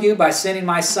love toward you by sending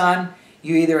my Son.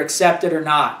 You either accept it or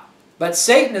not. But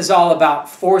Satan is all about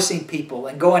forcing people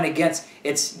and going against,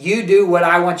 it's you do what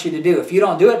I want you to do. If you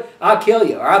don't do it, I'll kill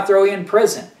you or I'll throw you in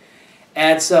prison.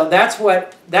 And so that's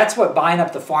what buying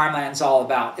up the farmland is all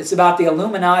about. It's about the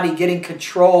Illuminati getting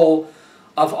control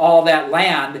of all that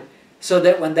land so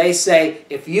that when they say,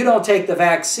 if you don't take the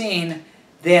vaccine,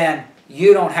 then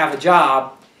you don't have a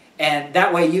job. And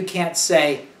that way you can't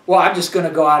say, well, I'm just going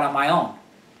to go out on my own.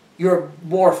 You're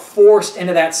more forced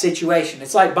into that situation.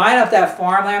 It's like buying up that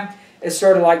farmland is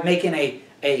sort of like making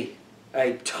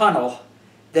a tunnel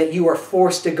that you are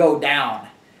forced to go down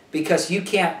because you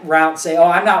can't route and say, oh,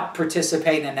 I'm not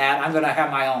participating in that. I'm going to have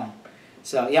my own.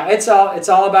 So yeah, it's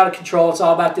all about control. It's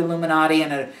all about the Illuminati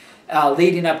and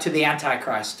leading up to the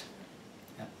Antichrist.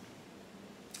 Yeah.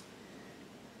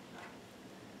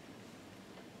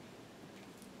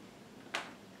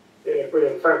 Yeah,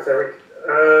 brilliant. Thanks, Eric.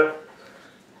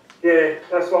 Yeah,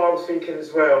 that's what I was thinking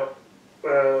as well.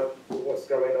 What's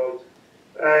going on?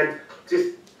 And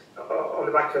just on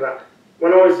the back of that,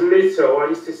 when I was little, I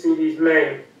used to see these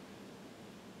men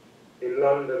in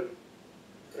London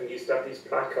and used to have these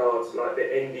placards like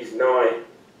the end is nigh,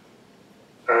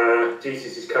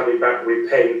 Jesus is coming back,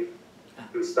 repent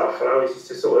and stuff. And I always used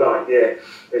to sort of like, yeah,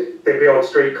 they'd be on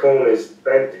street corners,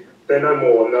 they're no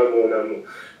more. And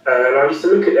I used to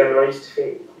look at them and I used to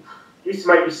think, it used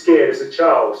to make me scared as a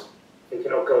child,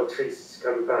 thinking, oh God, Jesus is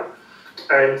coming back.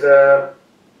 And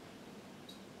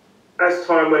as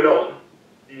time went on,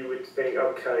 you would think,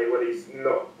 okay, well, he's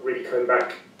not really coming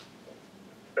back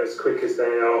as quick as they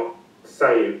are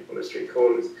saying on the street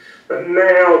corners. But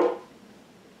now,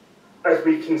 as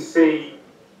we can see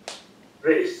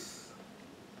this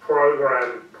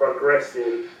program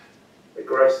progressing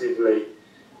aggressively,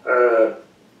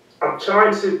 I'm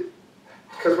trying to,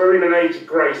 because we're in an age of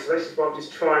grace, so this is what I'm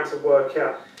just trying to work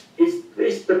out. Is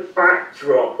this the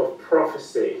backdrop of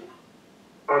prophecy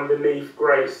underneath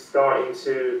grace starting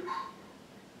to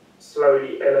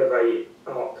slowly elevate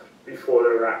up before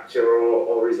the rapture,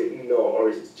 or is it not, or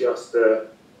is it just a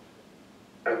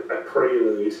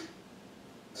prelude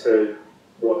to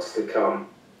what's to come?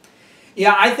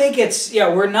 Yeah, I think it's,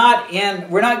 we're not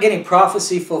getting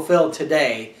prophecy fulfilled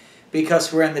today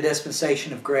because we're in the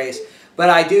dispensation of grace, but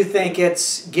I do think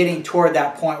it's getting toward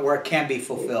that point where it can be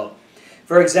fulfilled.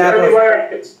 For example,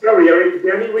 the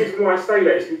only reason why I say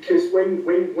that is because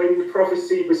when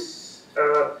prophecy was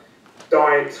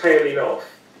dying, tailing off,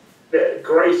 that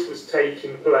grace was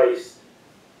taking place,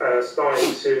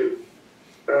 starting to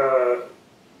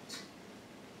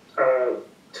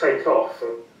take off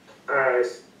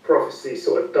as prophecy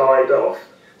sort of died off.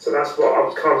 So that's what I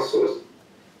was kind of sort of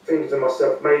thinking to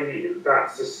myself, maybe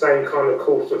that's the same kind of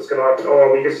course that's going to happen,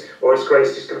 or is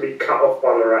grace just going to be cut off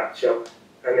by the rapture,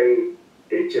 and then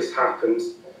it just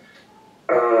happens.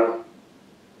 And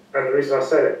the reason I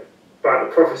say that about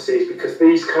the prophecy is because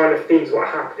these kind of things, what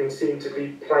are happening, seem to be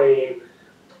playing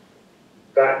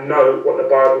that note what the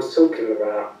Bible's talking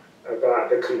about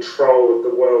the control of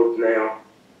the world now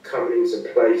coming into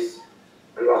place.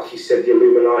 And like you said, the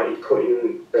Illuminati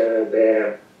putting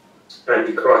their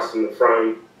Antichrist on the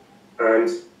throne. And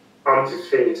I'm just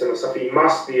thinking to myself, he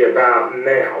must be about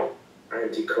now,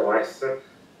 Antichrist.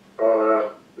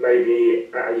 Maybe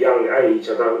at a young age,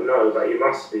 I don't know, but he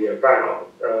must be about.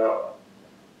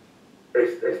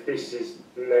 If this is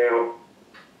now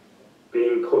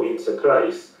being put into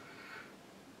place,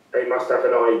 they must have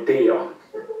an idea,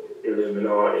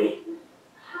 Illuminati,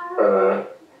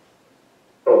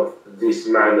 of this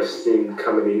man of sin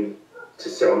coming in to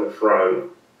sit on the throne.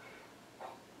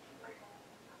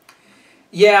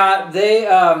 Yeah, they.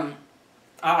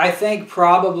 I think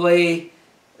probably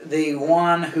the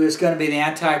one who is going to be the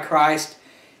Antichrist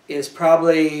is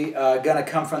probably going to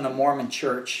come from the Mormon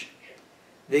Church.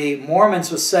 The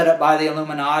Mormons was set up by the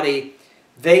Illuminati.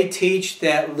 They teach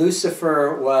that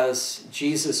Lucifer was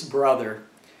Jesus' brother.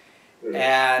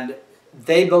 And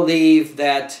they believe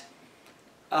that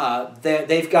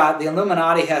they've got, the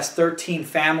Illuminati has 13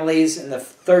 families, and the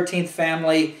 13th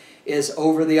family is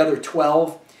over the other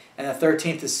 12. And the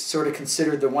 13th is sort of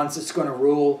considered the ones that's going to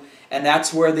rule. And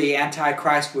that's where the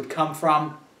Antichrist would come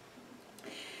from.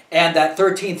 And that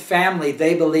 13th family,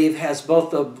 they believe, has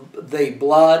both the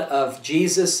blood of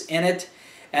Jesus in it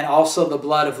and also the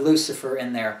blood of Lucifer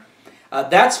in there.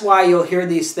 That's why you'll hear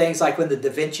these things like when the Da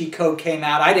Vinci Code came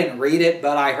out. I didn't read it,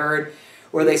 but I heard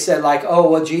where they said like, oh,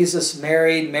 well, Jesus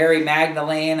married Mary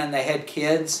Magdalene and they had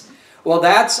kids. Well,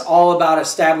 that's all about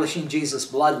establishing Jesus'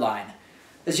 bloodline.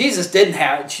 Jesus didn't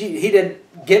have, he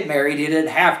didn't get married, he didn't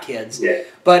have kids. Yeah.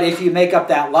 But if you make up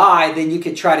that lie, then you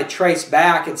could try to trace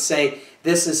back and say,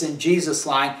 this is in Jesus'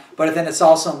 line, but then it's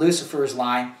also in Lucifer's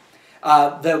line.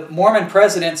 The Mormon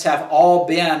presidents have all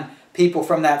been people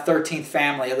from that 13th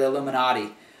family of the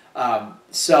Illuminati.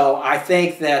 So I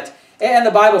think that, and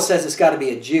the Bible says it's got to be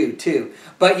a Jew too,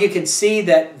 but you can see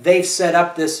that they've set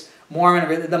up this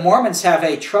Mormon, the Mormons have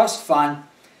a trust fund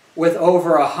with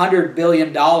over $100 billion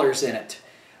in it.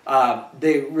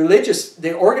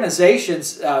 The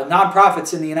organizations,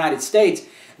 nonprofits in the United States,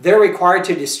 they're required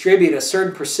to distribute a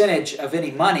certain percentage of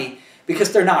any money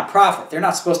because they're nonprofit. They're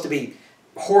not supposed to be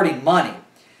hoarding money.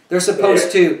 They're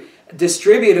supposed to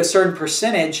distribute a certain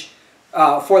percentage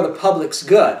for the public's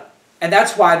good, and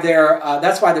that's why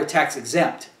they're tax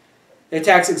exempt. They're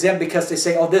tax exempt because they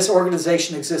say, "Oh, this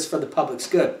organization exists for the public's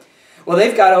good." Well,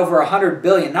 they've got over $100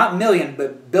 billion, not million,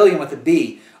 but billion with a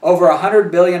B, over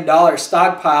 $100 billion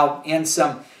stockpiled in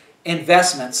some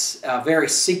investments. Very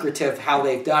secretive how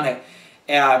they've done it.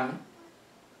 And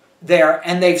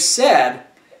they've said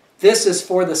this is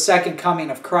for the second coming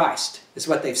of Christ, is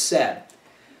what they've said.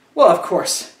 Well, of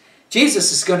course,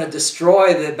 Jesus is going to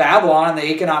destroy the Babylon and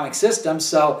the economic system,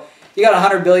 so you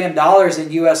got $100 billion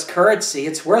in U.S. currency.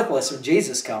 It's worthless when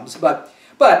Jesus comes. But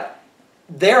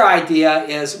their idea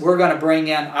is we're going to bring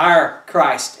in our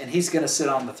Christ, and he's going to sit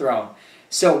on the throne.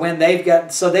 So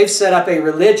they've set up a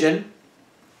religion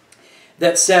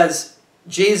that says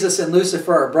Jesus and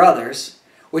Lucifer are brothers,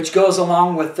 which goes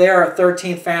along with their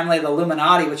 13th family, the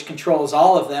Illuminati, which controls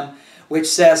all of them, which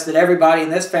says that everybody in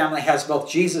this family has both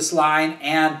Jesus' line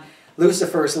and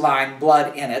Lucifer's line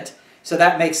blood in it. So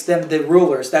that makes them the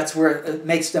rulers. That's where it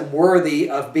makes them worthy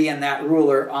of being that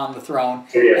ruler on the throne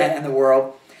and the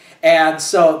world. And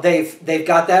so they've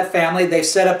got that family. They've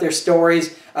set up their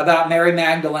stories about Mary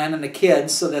Magdalene and the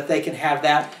kids so that they can have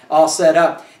that all set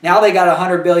up. Now they got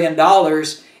 $100 billion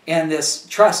in this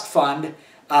trust fund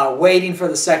waiting for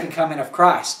the second coming of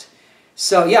Christ.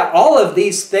 So yeah, all of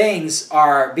these things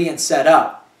are being set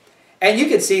up. And you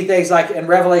can see things like in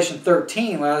Revelation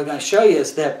 13, what I was going to show you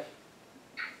is that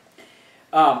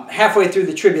halfway through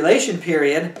the tribulation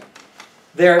period,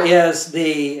 there is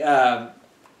the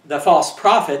false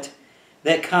prophet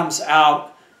that comes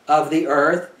out of the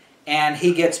earth, and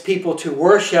he gets people to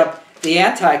worship the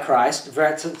Antichrist.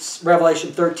 Revelation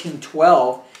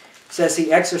 13:12 says,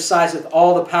 he exerciseth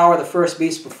all the power of the first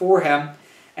beast before him,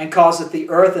 and causeth the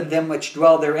earth and them which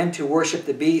dwell therein to worship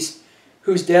the beast,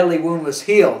 whose deadly wound was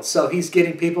healed. So he's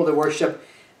getting people to worship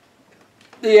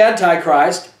the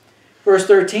Antichrist. Verse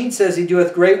 13 says, he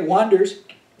doeth great wonders,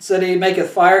 so that he maketh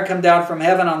fire come down from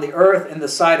heaven on the earth in the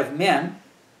sight of men,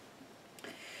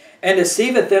 and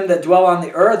deceiveth them that dwell on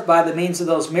the earth by the means of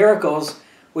those miracles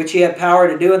which he had power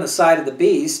to do in the sight of the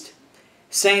beast,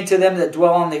 saying to them that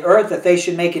dwell on the earth that they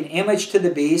should make an image to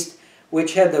the beast,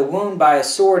 which had the wound by a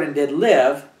sword and did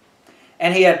live.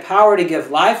 And he had power to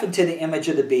give life unto the image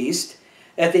of the beast,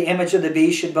 that the image of the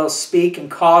beast should both speak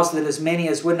and cause that as many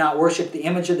as would not worship the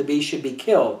image of the beast should be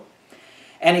killed.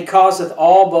 And he causeth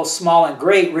all, both small and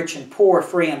great, rich and poor,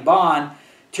 free and bond,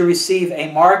 to receive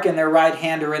a mark in their right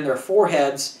hand or in their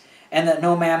foreheads, and that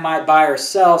no man might buy or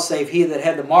sell, save he that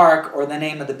had the mark, or the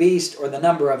name of the beast, or the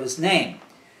number of his name.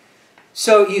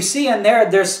 So you see in there,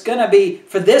 there's going to be,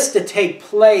 for this to take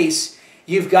place,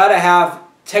 you've got to have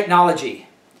technology.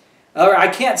 Or I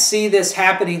can't see this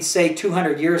happening, say,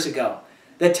 200 years ago.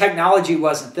 The technology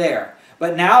wasn't there.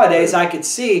 But nowadays I could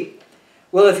see,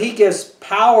 well, if he gives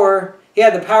power, he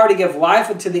had the power to give life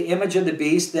unto the image of the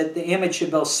beast, that the image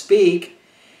should both speak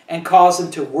and cause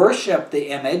them to worship the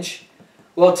image.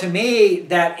 Well, to me,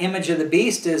 that image of the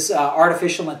beast is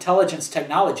artificial intelligence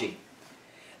technology.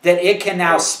 That it can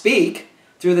now speak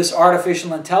through this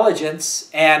artificial intelligence,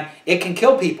 and it can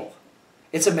kill people.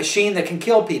 It's a machine that can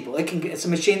kill people. It's a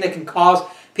machine that can cause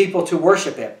people to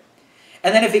worship it.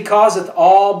 And then if he causeth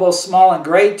all, both small and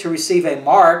great, to receive a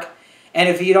mark, and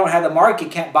if you don't have the mark, you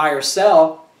can't buy or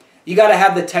sell, you got to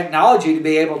have the technology to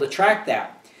be able to track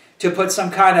that. To put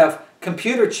some kind of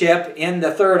computer chip in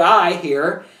the third eye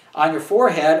here, on your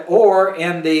forehead or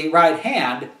in the right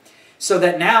hand, so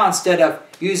that now instead of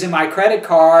using my credit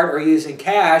card or using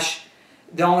cash,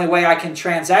 the only way I can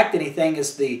transact anything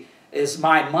is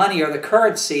my money, or the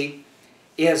currency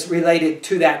is related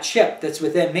to that chip that's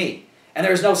within me. And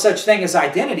there's no such thing as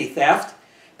identity theft,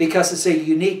 because it's a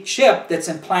unique chip that's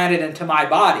implanted into my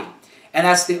body. And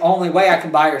that's the only way I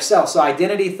can buy or sell. So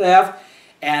identity theft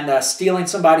and stealing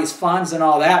somebody's funds and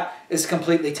all that is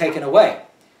completely taken away.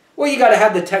 Well, you got to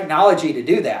have the technology to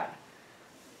do that.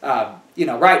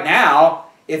 Right now,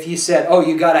 if you said, oh,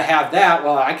 you got to have that,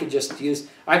 well, I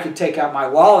could take out my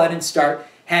wallet and start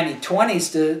handing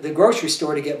 20s to the grocery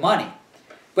store to get money.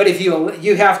 But if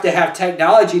you have to have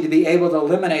technology to be able to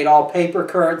eliminate all paper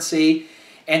currency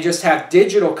and just have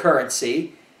digital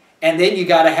currency, and then you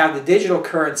got to have the digital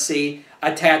currency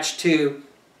attached to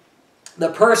the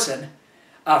person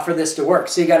for this to work.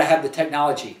 So you got to have the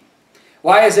technology.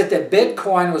 Why is it that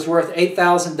Bitcoin was worth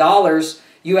 $8,000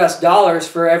 US dollars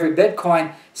for every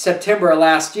Bitcoin September of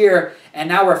last year, and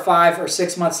now we're 5 or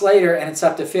 6 months later and it's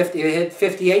up to 50? It hit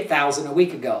 58,000 a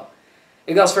week ago.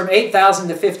 It goes from 8,000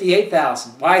 to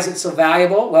 58,000. Why is it so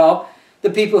valuable? Well, the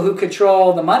people who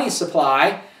control the money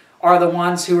supply are the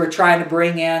ones who are trying to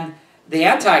bring in the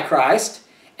Antichrist,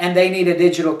 and they need a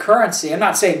digital currency. I'm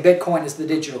not saying Bitcoin is the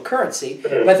digital currency,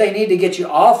 but they need to get you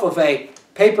off of a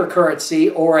paper currency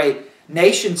or a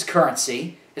nation's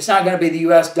currency. It's not going to be the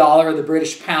US dollar or the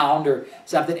British pound or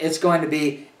something. It's going to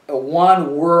be a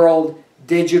one world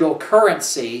digital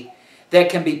currency that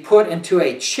can be put into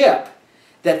a chip,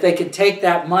 that they can take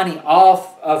that money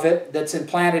off of it that's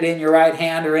implanted in your right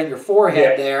hand or in your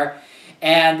forehead there,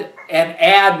 and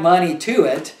add money to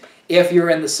it if you're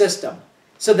in the system.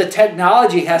 So the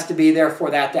technology has to be there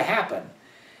for that to happen.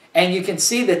 And you can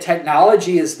see the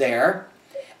technology is there,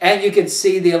 and you can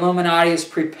see the Illuminati is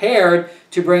prepared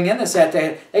to bring in this.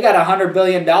 They got $100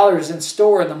 billion in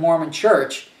store in the Mormon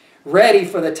Church, ready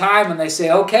for the time when they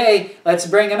say, okay, let's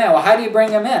bring them in. Well, how do you bring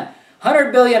them in?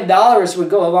 $100 billion would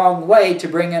go a long way to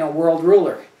bring in a world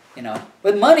ruler. You know,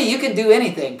 with money you can do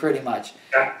anything pretty much.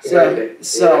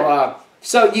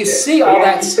 So you see all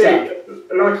that stuff.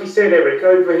 Like you said, Eric,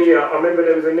 over here, I remember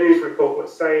there was a news report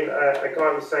was saying a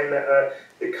guy was saying that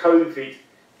the COVID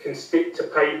can stick to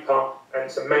paper and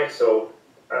to metal.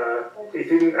 He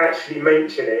didn't actually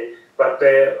mention it, but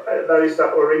those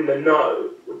that were in the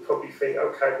know would probably think,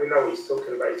 okay, we know what he's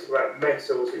talking about. He's talking about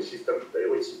metals, which is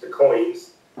the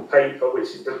coins, paper, which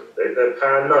is the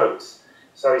pound notes.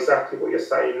 So exactly what you're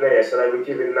saying there. So they were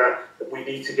giving that we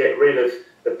need to get rid of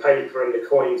the paper and the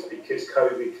coins because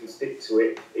COVID can stick to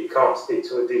it. It can't stick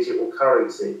to a digital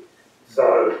currency.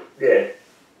 So yeah,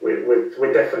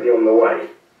 we're definitely on the way.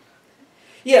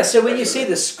 Yeah. So when you see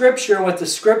the scripture and what the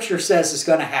scripture says is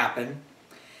going to happen,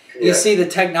 you see the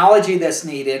technology that's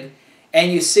needed,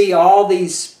 and you see all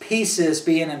these pieces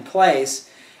being in place.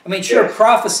 I mean, sure,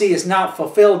 prophecy is not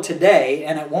fulfilled today,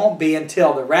 and it won't be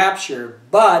until the rapture,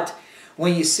 but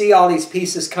when you see all these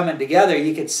pieces coming together,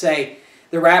 you could say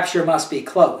the rapture must be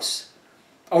close.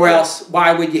 Or else,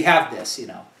 why would you have this, you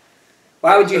know?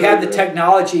 Why would you have the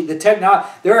technology?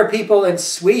 There are people in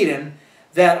Sweden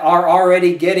that are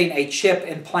already getting a chip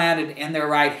implanted in their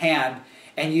right hand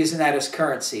and using that as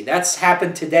currency. That's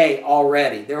happened today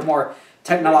already. They're more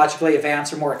technologically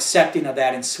advanced or more accepting of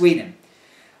that in Sweden.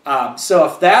 So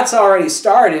if that's already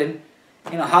started,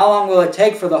 you know, how long will it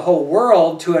take for the whole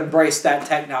world to embrace that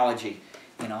technology?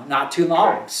 You know, not too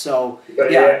long. So,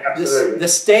 yeah, the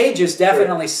stage is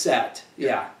definitely set.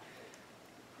 Yeah.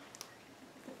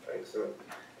 Excellent.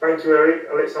 Thank you, Eric.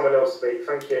 I'll let someone else speak.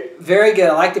 Thank you. Very good.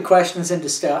 I like the questions and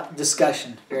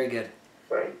discussion. Very good.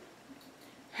 Thanks.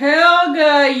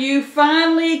 Helga, you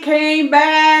finally came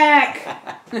back.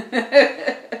 I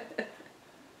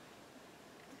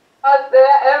was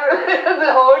there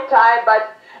the whole time,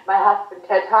 but my husband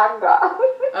had hunger.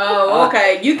 Oh,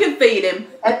 okay. You can feed him.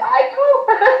 And I too.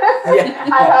 Yeah.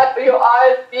 I heard you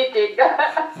all speaking.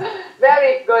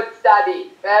 Very good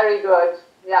study. Very good.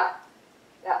 Yeah.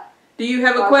 Yeah. Do you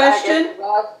have a question? I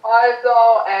was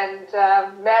also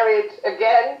and married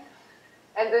again,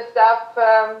 and this stuff,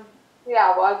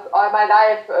 was all my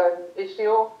life an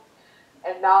issue,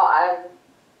 and now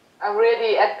I'm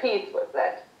really at peace with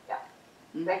that. Yeah.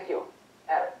 Thank you,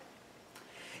 Eric.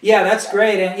 Yeah, that's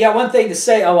great. And yeah, one thing to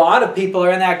say, a lot of people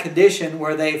are in that condition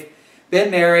where they've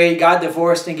been married, got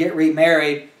divorced, and get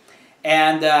remarried.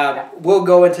 And we'll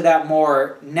go into that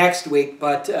more next week.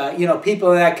 But, you know,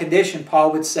 people in that condition,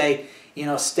 Paul would say, you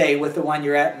know, stay with the one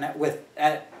you're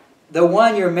at the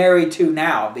one you're married to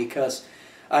now, because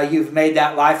you've made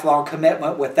that lifelong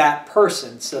commitment with that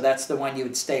person. So that's the one you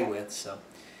would stay with. So,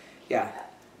 yeah,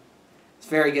 it's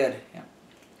very good. Yeah.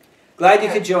 Glad you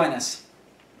could join us.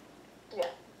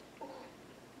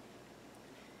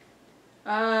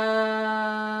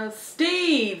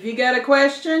 Steve, you got a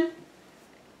question?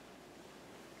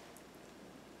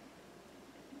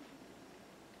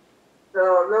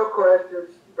 No questions.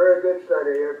 Very good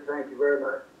study here. Thank you very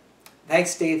much.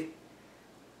 Thanks, Steve.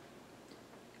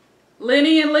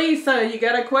 Lenny and Lisa, you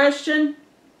got a question?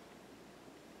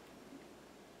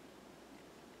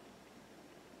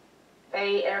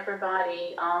 Hey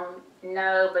everybody,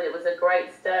 no, but it was a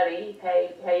great study.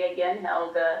 Hey again,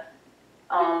 Helga.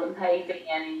 Hey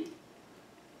Danny.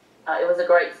 it was a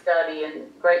great study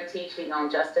and great teaching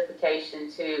on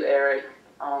justification too, Eric.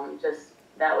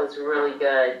 That was really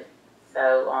good.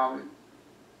 So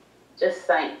just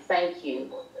thank you.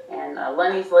 And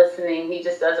Lenny's listening. He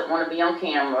just doesn't want to be on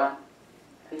camera.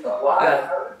 He says,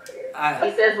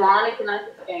 Lonnie, can I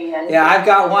stand? Yeah, I've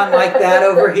got one like that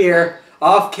over here,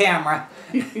 off camera.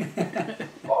 Their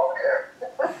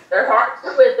hearts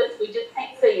are with us. We just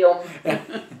can't see them.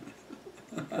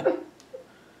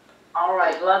 All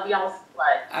right. Love y'all so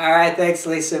much. All right. Thanks,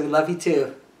 Lisa. We love you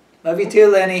too. Love you too,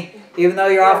 Lenny, even though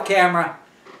you're off camera.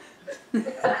 Love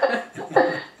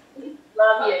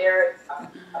you, Eric.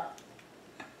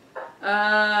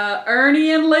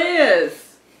 Ernie and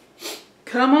Liz,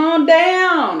 come on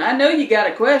down. I know you got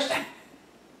a question.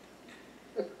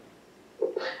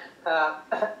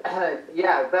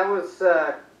 Yeah, that was,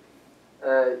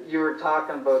 you were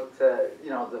talking about, you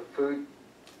know, the food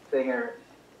thing. Or,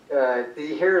 did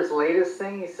you hear his latest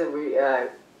thing? He said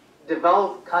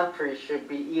developed countries should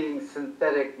be eating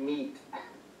synthetic meat.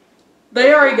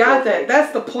 They already got that.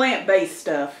 That's the plant-based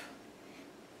stuff.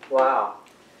 Wow.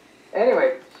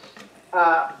 Anyway,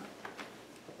 yeah,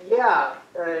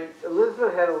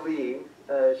 Elizabeth had to leave.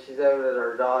 She's out at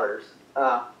our daughter's.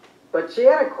 But she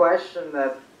had a question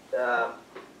that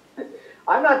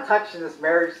I'm not touching this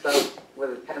marriage stuff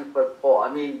with a 10-foot pole.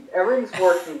 I mean, everything's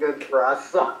working good for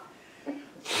us. So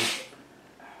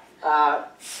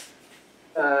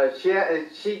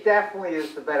she definitely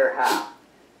is the better half.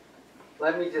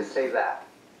 Let me just say that.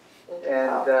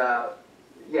 And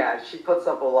yeah, she puts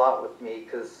up a lot with me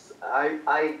because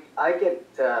I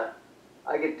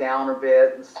get down a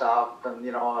bit and stuff, and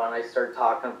you know, and I start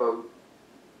talking about,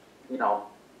 you know,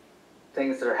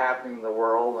 things that are happening in the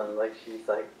world, and like she's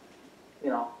like, you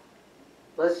know,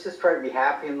 let's just try to be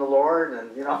happy in the Lord,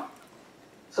 and you know,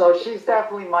 so she's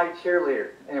definitely my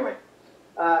cheerleader. Anyway,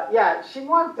 yeah, she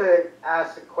wanted to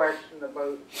ask a question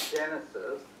about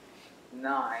Genesis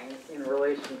 9 in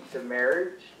relation to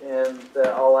marriage and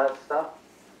all that stuff.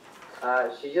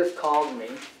 She just called me.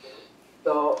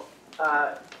 So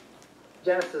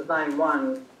Genesis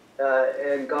 9:1,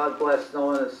 and God blessed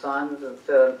Noah and his sons and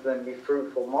said unto them, be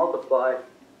fruitful, multiply,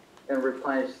 and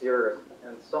replenish the earth,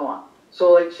 and so on.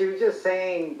 So like she was just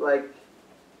saying, like,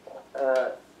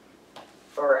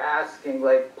 or asking,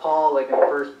 like Paul, like in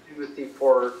 1 Timothy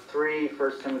 4:3,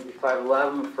 1 Timothy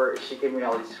 5:11, she gave me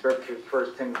all these scriptures,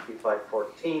 1 Timothy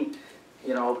 5:14,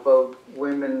 you know, about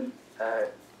women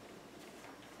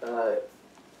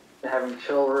having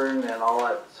children and all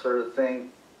that sort of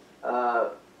thing.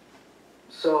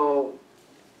 So,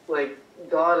 like,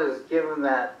 God has given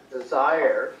that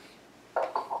desire.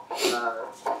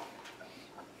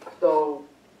 So,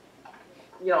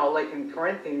 you know, like in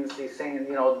Corinthians, he's saying,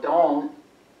 you know, don't.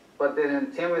 But then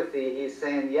in Timothy, he's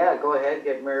saying, yeah, go ahead,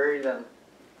 get married. And,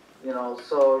 you know,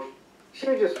 so she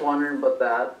was just wondering about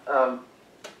that.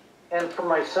 And for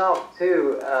myself,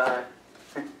 too,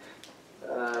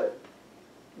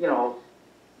 you know,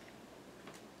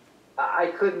 I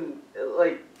couldn't,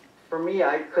 like, for me,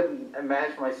 I couldn't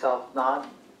imagine myself not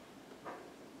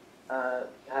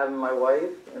having my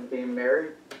wife and being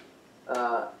married.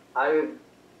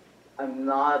 I'm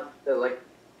not, like,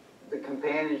 the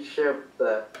companionship,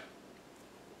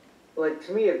 like,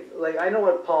 to me, it's, like, I know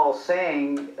what Paul's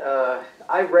saying.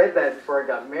 I read that before I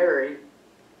got married,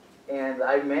 and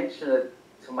I mentioned it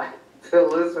to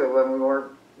Elizabeth when we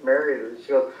weren't married, and she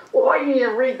goes, well, why didn't you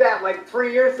read that like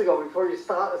 3 years ago before you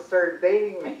started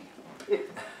dating me?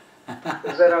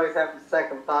 Because I'd always have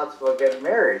second thoughts about getting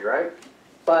married, right?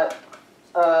 But,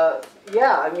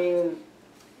 yeah, I mean,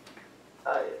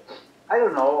 I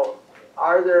don't know.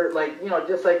 Are there, like, you know,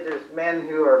 just like there's men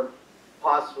who are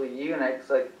possibly eunuchs,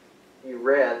 like you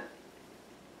read,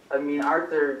 I mean, aren't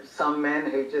there some men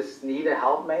who just need a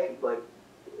helpmate, like,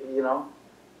 you know,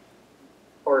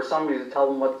 or somebody to tell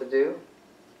them what to do,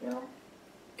 you know?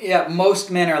 Yeah, most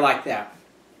men are like that.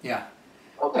 Yeah.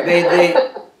 Okay.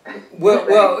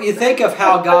 Well, you think of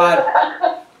how God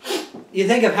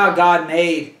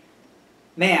made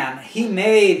man. He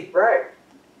made, right.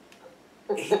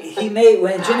 He made,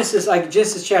 when Genesis, like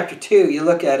Genesis chapter 2, you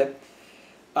look at it,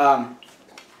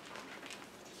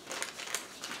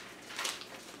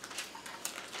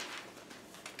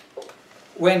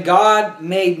 when God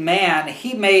made man,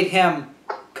 he made him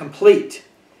complete.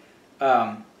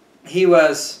 He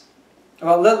was,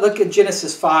 well, look at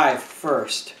Genesis 5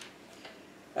 first.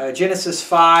 Genesis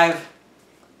 5,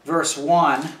 verse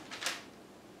 1.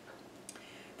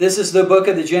 This is the book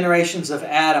of the generations of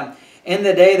Adam. In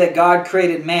the day that God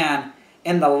created man,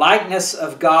 in the likeness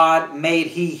of God made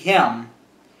he him.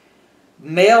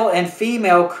 Male and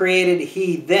female created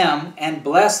he them, and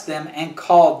blessed them, and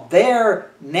called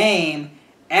their name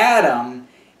Adam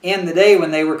in the day when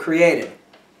they were created.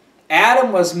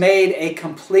 Adam was made a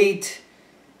complete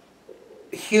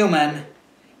human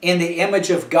in the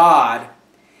image of God,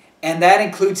 and that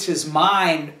includes his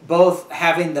mind, both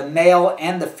having the male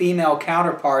and the female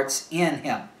counterparts in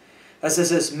him. As it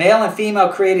says, male and female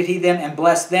created he them, and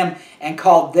blessed them, and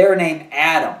called their name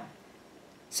Adam.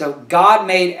 So God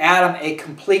made Adam a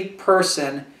complete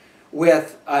person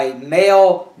with a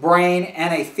male brain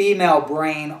and a female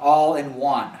brain all in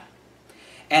one.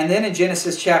 And then in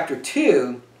Genesis chapter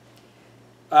 2,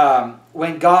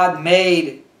 when God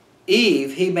made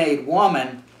Eve, he made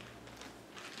woman,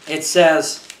 it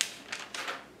says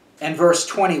in verse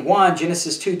 21,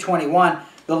 Genesis 2:21,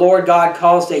 the Lord God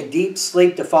caused a deep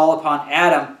sleep to fall upon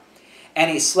Adam, and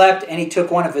he slept, and he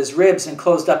took one of his ribs and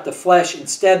closed up the flesh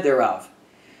instead thereof.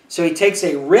 So he takes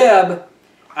a rib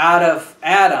out of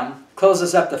Adam,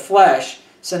 closes up the flesh.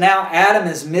 So now Adam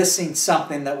is missing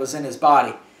something that was in his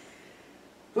body.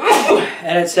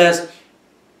 And it says,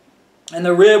 and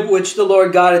the rib which the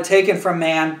Lord God had taken from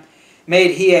man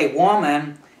made he a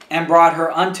woman, and brought her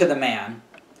unto the man.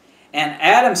 And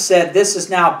Adam said, this is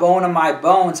now bone of my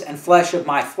bones and flesh of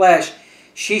my flesh.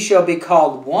 She shall be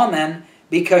called woman,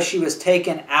 because she was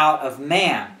taken out of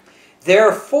man.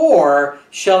 Therefore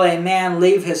shall a man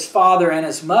leave his father and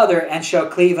his mother, and shall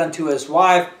cleave unto his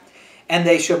wife, and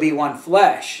they shall be one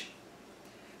flesh.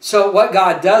 So what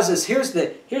God does is, here's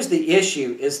the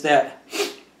issue, is that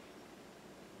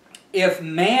if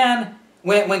man,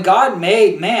 when God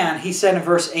made man, he said in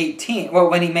verse 18, well,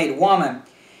 when he made woman,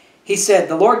 he said,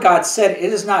 the Lord God said,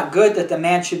 it is not good that the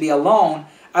man should be alone.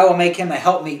 I will make him a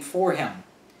helpmeet for him.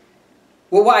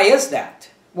 Well, why is that?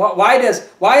 Why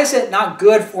is it not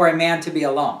good for a man to be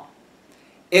alone?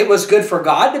 It was good for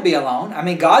God to be alone. I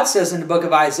mean, God says in the book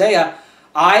of Isaiah,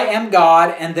 I am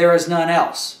God and there is none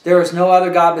else. There is no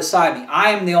other God beside me.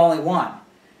 I am the only one.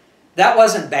 That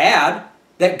wasn't bad,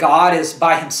 that God is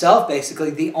by himself basically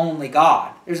the only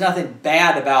God. There's nothing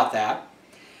bad about that.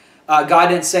 God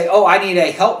didn't say, oh, I need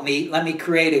a helpmeet, let me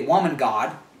create a woman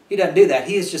God. He doesn't do that.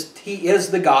 He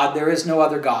is the God. There is no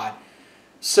other God.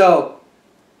 So,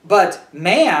 but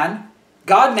man,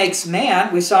 God makes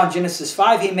man, we saw in Genesis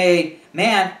 5, he made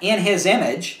man in his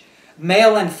image.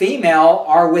 Male and female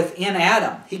are within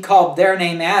Adam. He called their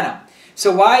name Adam.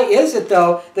 So why is it,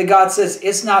 though, that God says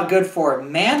it's not good for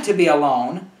man to be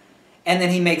alone, and then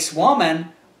he makes woman,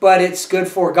 but it's good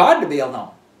for God to be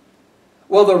alone?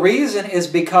 Well, the reason is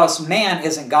because man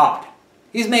isn't God.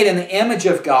 He's made in the image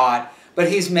of God, but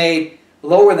he's made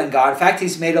lower than God. In fact,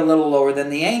 he's made a little lower than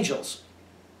the angels.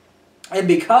 And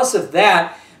because of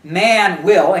that, man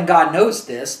will, and God knows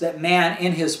this, that man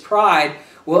in his pride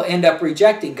will end up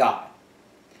rejecting God.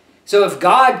 So if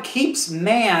God keeps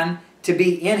man to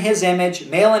be in his image,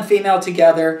 male and female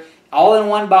together, all in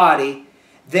one body,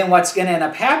 then what's going to end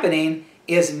up happening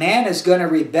is man is going to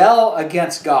rebel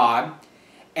against God,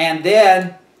 and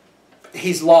then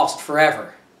he's lost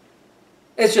forever.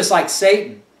 It's just like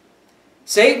Satan.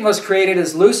 Satan was created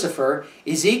as Lucifer.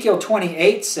 Ezekiel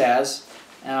 28 says,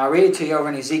 and I'll read it to you over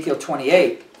in Ezekiel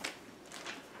 28.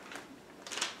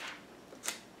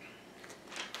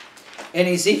 In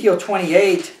Ezekiel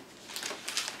 28,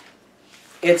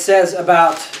 it says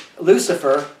about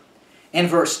Lucifer in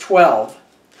verse 12.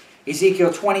 Ezekiel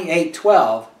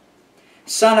 28:12.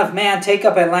 Son of man, take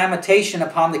up a lamentation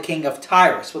upon the king of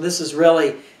Tyrus. Well, this is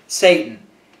really Satan.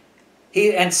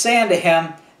 And say unto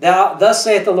him, thus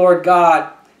saith the Lord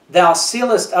God, thou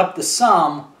sealest up the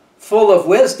sum, full of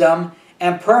wisdom,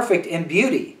 and perfect in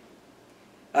beauty.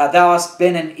 Thou hast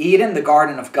been in Eden, the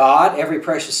garden of God. Every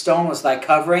precious stone was thy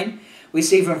covering. We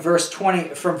see from verse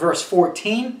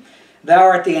 14, thou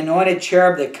art the anointed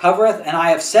cherub that covereth, and I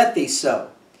have set thee so.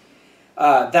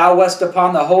 Thou wast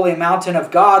upon the holy mountain of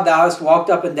God. Thou hast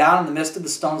walked up and down in the midst of the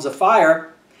stones of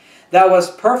fire. Thou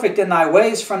wast perfect in thy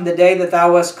ways from the day that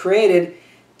thou wast created,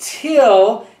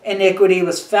 till iniquity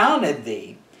was found in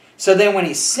thee. So then when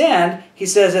he sinned, he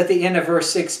says at the end of verse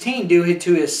 16, due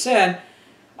to his sin,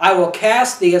 I will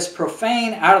cast thee as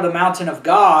profane out of the mountain of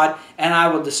God, and I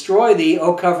will destroy thee,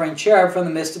 O covering cherub, from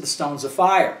the midst of the stones of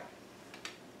fire.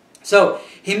 So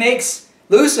he makes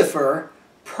Lucifer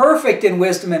perfect in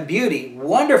wisdom and beauty,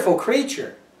 wonderful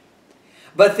creature.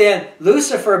 But then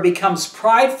Lucifer becomes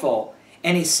prideful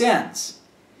and he sins.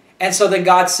 And so then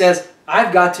God says,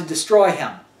 I've got to destroy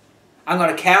him. I'm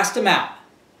going to cast him out.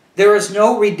 There is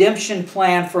no redemption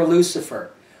plan for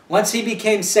Lucifer. Once he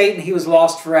became Satan, he was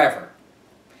lost forever.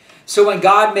 So when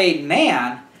God made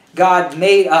man, God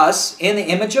made us in the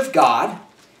image of God.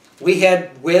 We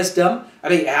had wisdom, I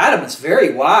mean, Adam is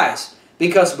very wise,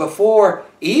 because before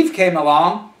Eve came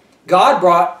along, God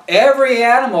brought every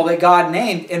animal that God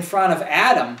named in front of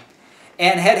Adam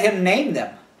and had him name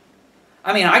them.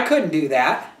 I mean, I couldn't do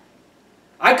that.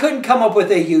 I couldn't come up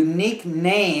with a unique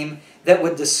name that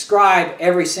would describe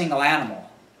every single animal.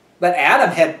 But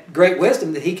Adam had great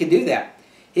wisdom that he could do that.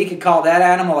 He could call that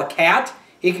animal a cat.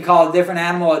 He could call a different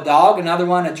animal a dog, another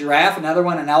one a giraffe, another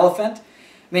one an elephant. I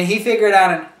mean, he figured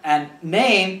out a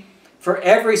name for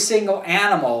every single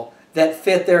animal that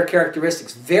fit their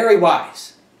characteristics. Very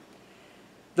wise.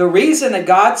 The reason that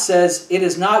God says it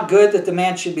is not good that the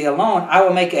man should be alone, I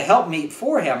will make a helpmeet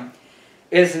for him,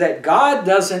 is that God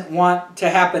doesn't want to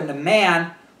happen to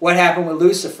man what happened with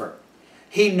Lucifer.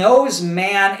 He knows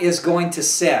man is going to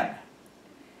sin.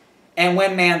 And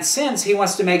when man sins, he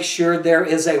wants to make sure there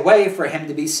is a way for him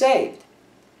to be saved.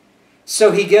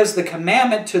 So he gives the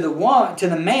commandment to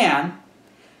the man,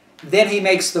 then he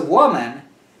makes the woman.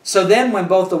 So then when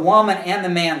both the woman and the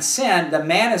man sin, the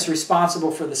man is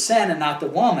responsible for the sin and not the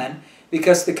woman,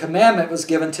 because the commandment was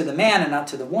given to the man and not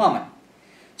to the woman.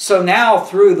 So now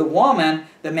through the woman,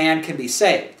 the man can be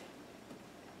saved.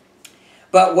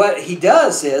 But what he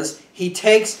does is,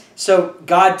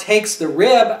 God takes the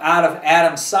rib out of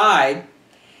Adam's side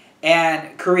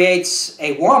and creates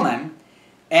a woman.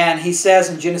 And he says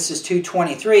in Genesis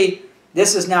 2:23,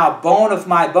 this is now bone of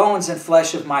my bones and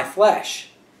flesh of my flesh.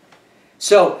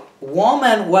 So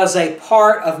woman was a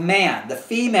part of man. The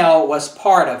female was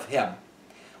part of him.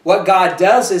 What God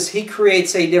does is he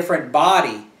creates a different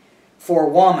body for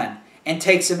woman and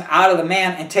takes him out of the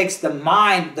man and takes the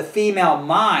mind, the female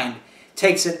mind,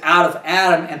 takes it out of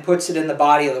Adam and puts it in the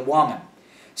body of the woman.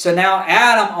 So now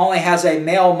Adam only has a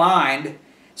male mind.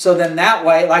 So then that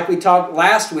way, like we talked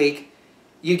last week,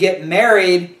 you get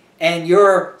married and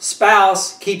your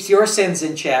spouse keeps your sins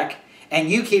in check and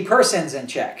you keep her sins in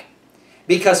check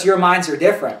because your minds are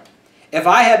different. If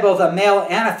I had both a male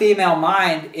and a female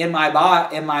mind in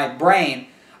my brain,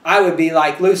 I would be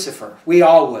like Lucifer. We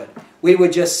all would. We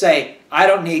would just say, I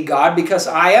don't need God because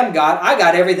I am God. I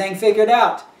got everything figured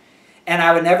out. And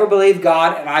I would never believe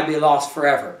God, and I'd be lost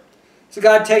forever. So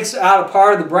God takes out a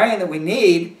part of the brain that we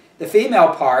need, the female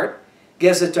part,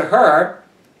 gives it to her,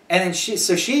 and then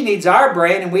she needs our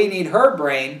brain, and we need her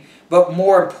brain. But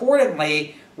more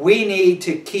importantly, we need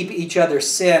to keep each other's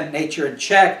sin nature in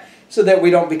check so that we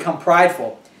don't become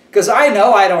prideful. Because I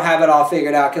know I don't have it all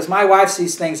figured out, because my wife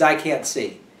sees things I can't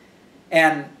see.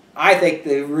 And I think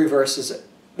the reverse is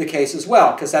the case as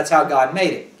well, because that's how God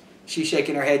made it. She's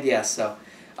shaking her head yes, so...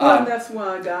 Well, that's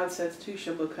why God says two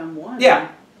shall become one.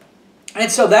 Yeah. And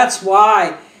so that's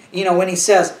why, when he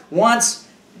says, once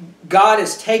God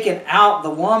has taken out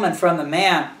the woman from the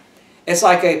man, it's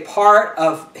like a part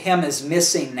of him is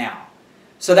missing now.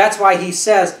 So that's why he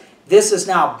says, this is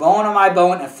now bone of my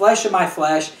bone and flesh of my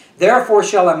flesh. Therefore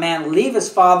shall a man leave his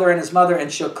father and his mother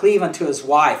and shall cleave unto his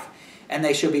wife, and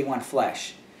they shall be one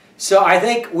flesh. So I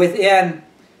think within,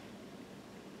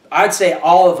 I'd say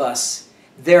all of us,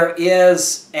 there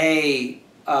is a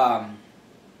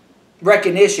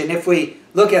recognition. If we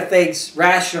look at things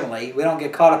rationally, we don't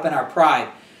get caught up in our pride.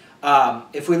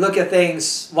 If we look at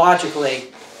things logically,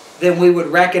 then we would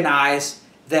recognize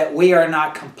that we are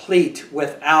not complete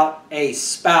without a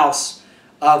spouse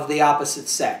of the opposite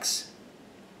sex.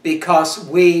 Because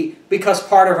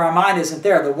part of our mind isn't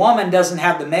there. The woman doesn't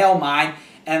have the male mind,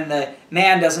 and the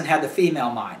man doesn't have the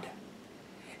female mind.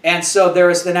 And so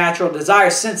there is the natural desire.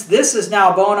 Since this is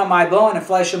now bone of my bone and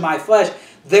flesh of my flesh,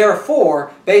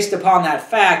 therefore, based upon that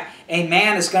fact, a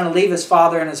man is going to leave his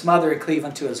father and his mother and cleave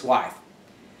unto his wife.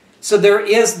 So there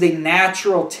is the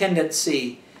natural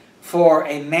tendency for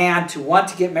a man to want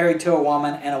to get married to a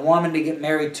woman and a woman to get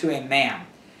married to a man,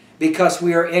 because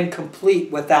we are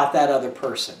incomplete without that other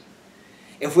person.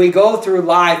 If we go through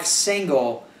life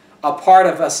single, a part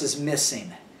of us is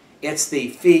missing. It's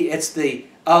the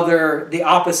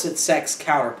opposite sex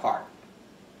counterpart.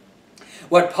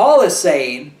 What Paul is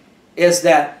saying is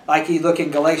that, like you look in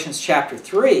Galatians chapter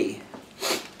 3,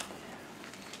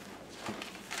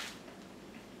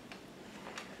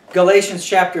 Galatians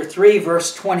chapter 3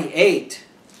 verse 28,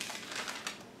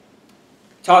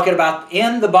 talking about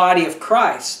in the body of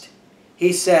Christ,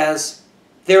 he says,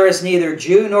 there is neither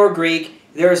Jew nor Greek,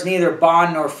 there is neither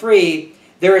bond nor free,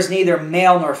 there is neither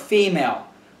male nor female,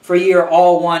 for ye are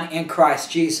all one in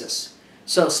Christ Jesus.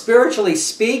 So spiritually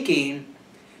speaking,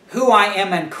 who I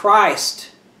am in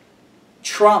Christ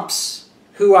trumps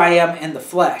who I am in the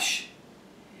flesh.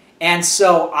 And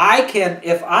so I can,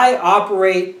 if I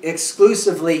operate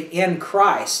exclusively in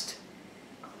Christ,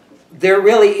 there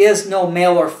really is no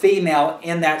male or female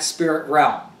in that spirit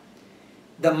realm.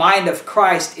 the mind of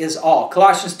Christ is all.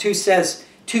 Colossians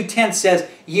 2:10 says,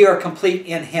 ye are complete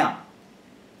in him.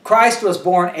 Christ was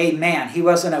born a man. He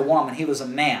wasn't a woman. He was a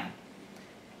man.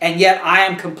 And yet I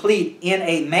am complete in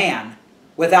a man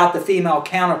without the female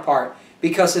counterpart,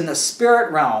 because in the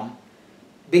spirit realm,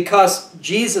 because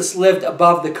Jesus lived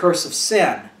above the curse of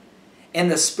sin, in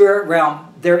the spirit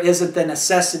realm there isn't the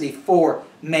necessity for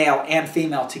male and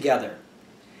female together.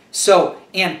 So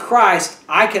in Christ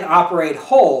I can operate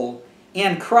whole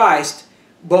in Christ,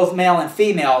 both male and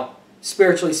female,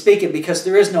 spiritually speaking, because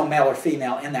there is no male or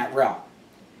female in that realm.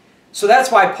 So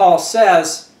that's why Paul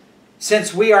says,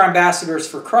 since we are ambassadors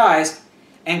for Christ,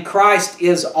 and Christ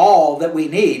is all that we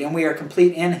need, and we are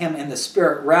complete in him in the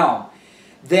spirit realm,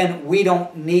 then we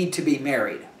don't need to be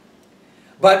married.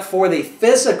 But for the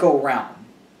physical realm,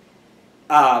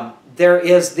 there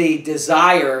is the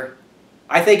desire,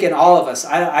 I think in all of us,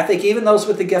 I think even those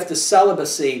with the gift of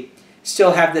celibacy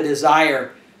still have the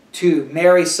desire to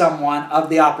marry someone of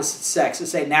the opposite sex.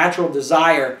 It's a natural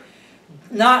desire,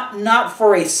 not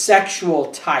for a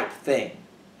sexual type thing,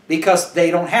 because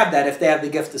they don't have that if they have the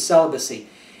gift of celibacy.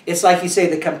 It's like you say,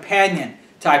 the companion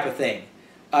type of thing.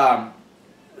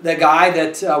 The guy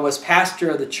that was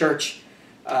pastor of the church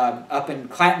up in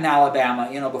Clanton, Alabama,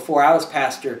 before I was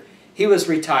pastor, he was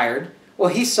retired. Well,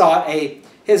 he saw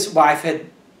his wife had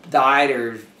died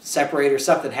or separated or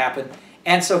something happened,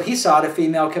 and so he sought a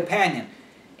female companion.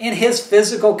 In his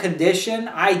physical condition,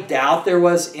 I doubt there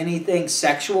was anything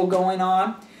sexual going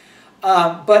on,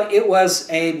 but it was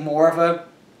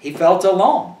he felt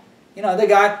alone.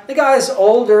 The guy is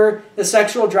older, the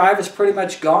sexual drive is pretty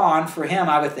much gone for him,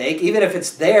 I would think. Even if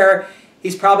it's there,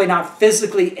 he's probably not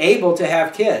physically able to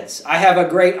have kids. I have a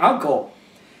great uncle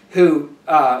whose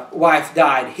wife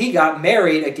died. He got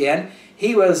married again.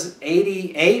 He was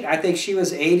 88, I think she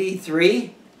was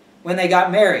 83 when they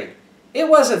got married. It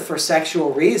wasn't for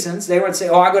sexual reasons. They wouldn't say,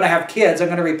 oh, I'm going to have kids, I'm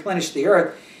going to replenish the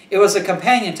earth. It was a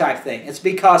companion type thing. It's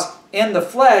because in the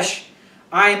flesh,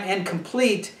 I'm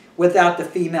incomplete without the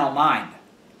female mind.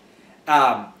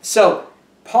 So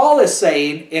Paul is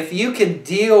saying, if you can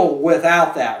deal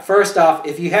without that, first off,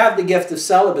 if you have the gift of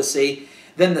celibacy,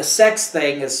 then the sex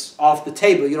thing is off the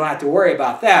table. You don't have to worry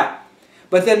about that.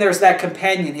 But then there's that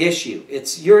companion issue.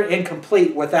 You're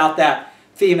incomplete without that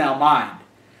female mind.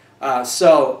 But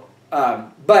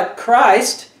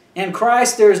in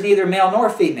Christ there is neither male nor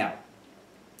female.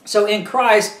 So in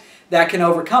Christ that can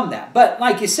overcome that. But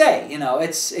like you say,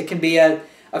 it can be a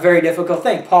very difficult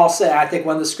thing. Paul said, I think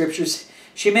one of the scriptures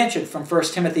she mentioned from 1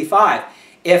 Timothy 5,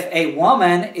 if a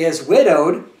woman is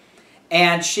widowed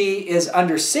and she is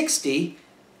under 60,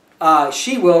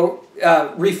 she will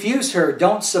refuse her,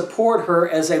 don't support her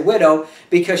as a widow,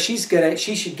 because she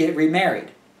should get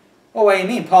remarried. Well, what do you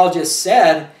mean? Paul just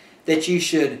said that you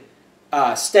should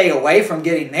stay away from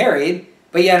getting married,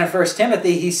 but yet in 1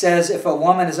 Timothy he says if a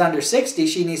woman is under 60,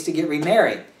 she needs to get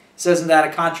remarried. So isn't that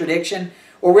a contradiction?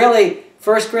 Well, really,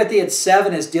 1 Corinthians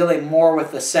 7 is dealing more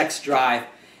with the sex drive,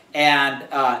 and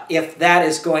if that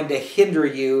is going to hinder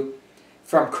you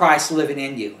from Christ living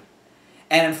in you.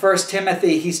 And in 1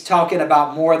 Timothy, he's talking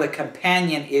about more the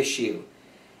companion issue.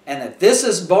 And that this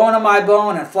is bone of my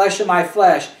bone and flesh of my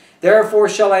flesh. Therefore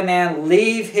shall a man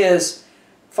leave his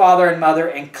father and mother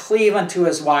and cleave unto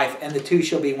his wife, and the two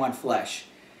shall be one flesh.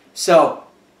 So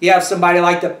you have somebody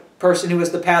like the person who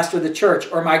was the pastor of the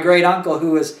church, or my great uncle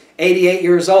who was 88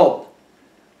 years old.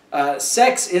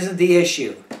 Sex isn't the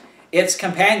issue. It's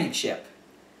companionship.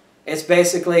 It's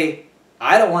basically,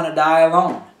 I don't want to die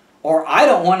alone. Or I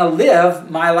don't want to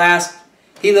live my last,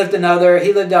 he lived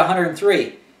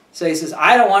 103. So he says,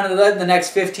 I don't want to live the next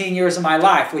 15 years of my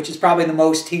life, which is probably the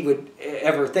most he would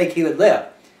ever think he would live.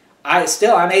 I'm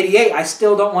 88, I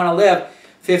still don't want to live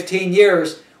 15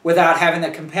 years without having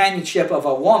the companionship of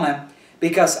a woman,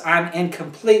 because I'm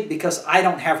incomplete, because I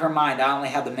don't have her mind, I only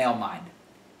have the male mind.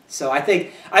 So I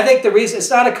think the reason,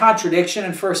 it's not a contradiction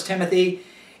in 1 Timothy,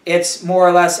 it's more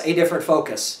or less a different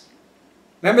focus.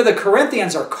 Remember, the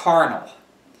Corinthians are carnal.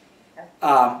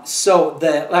 Like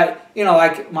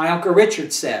my Uncle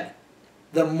Richard said,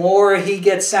 the more he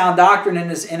gets sound doctrine in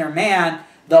his inner man,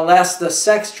 the less the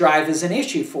sex drive is an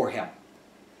issue for him.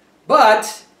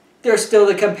 But there's still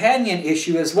the companion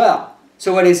issue as well.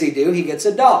 So what does he do? He gets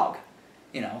a dog,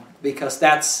 because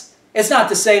it's not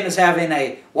the same as having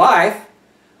a wife,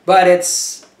 but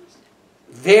it's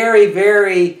very,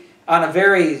 very, on a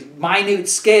very minute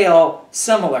scale,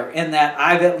 similar in that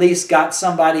I've at least got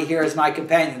somebody here as my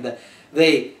companion.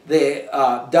 The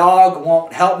dog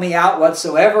won't help me out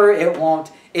whatsoever.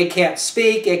 It can't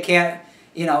speak. It can't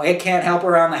help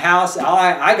around the house.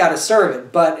 I got to serve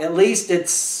it, but at least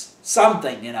it's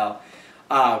something,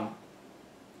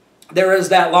 there is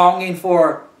that longing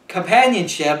for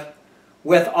companionship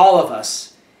with all of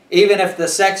us, even if the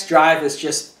sex drive is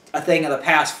just a thing of the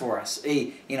past for us.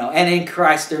 You know, and in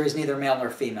Christ there is neither male nor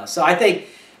female. So I think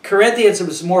Corinthians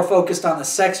was more focused on the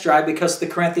sex drive because the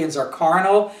Corinthians are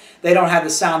carnal. They don't have the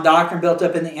sound doctrine built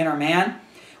up in the inner man.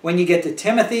 When you get to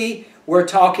Timothy, we're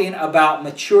talking about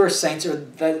mature saints, or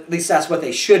at least that's what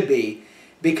they should be,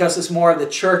 because it's more of the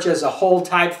church as a whole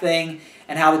type thing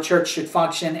and how the church should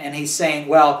function. And he's saying,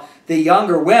 well, the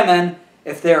younger women,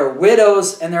 if they're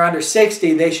widows and they're under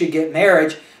 60, they should get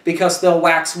marriage because they'll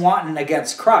wax wanton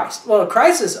against Christ. Well,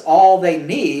 Christ is all they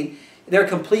need. They're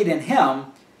complete in Him,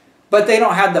 but they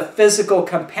don't have the physical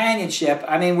companionship.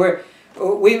 I mean,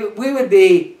 we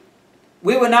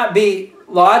would not be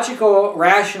logical,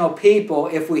 rational people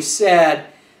if we said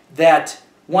that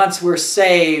once we're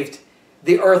saved,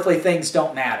 the earthly things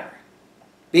don't matter.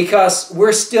 Because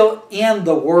we're still in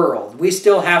the world. We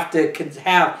still have to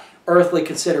have earthly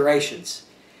considerations.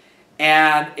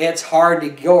 And it's hard to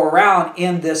go around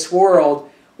in this world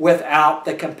without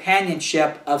the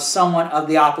companionship of someone of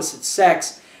the opposite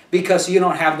sex, because you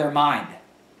don't have their mind.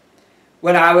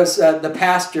 When I was the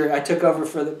pastor, I took over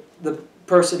for the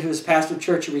person who was pastor of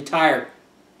church who retired.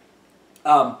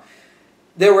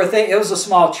 It was a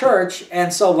small church,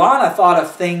 and so Lana thought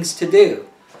of things to do.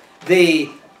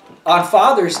 On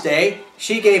Father's Day,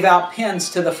 she gave out pins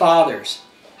to the fathers.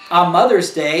 On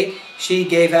Mother's Day, she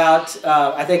gave out,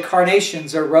 I think,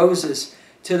 carnations or roses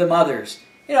to the mothers.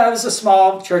 You know, it was a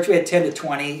small church. We had 10 to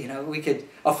 20. You know, we could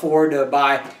afford to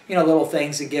buy, you know, little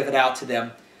things and give it out to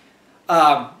them.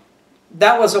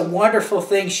 That was a wonderful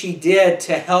thing she did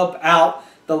to help out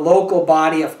the local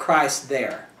body of Christ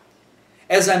there.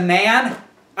 As a man,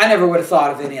 I never would have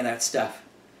thought of any of that stuff.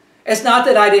 It's not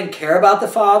that I didn't care about the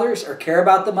fathers or care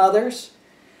about the mothers.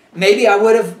 Maybe I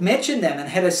would have mentioned them and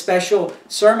had a special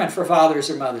sermon for fathers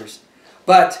or mothers.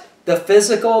 But the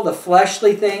physical, the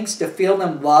fleshly things, to feel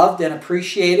them loved and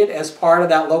appreciated as part of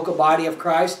that local body of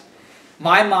Christ,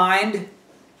 my mind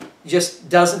just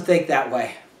doesn't think that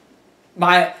way.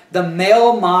 The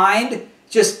male mind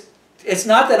just, it's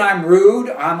not that I'm rude,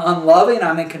 I'm unloving,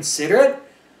 I'm inconsiderate.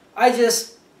 I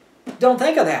just don't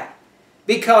think of that.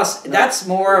 Because that's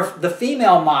more of the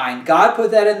female mind. God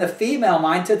put that in the female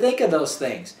mind to think of those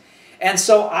things. And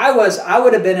so I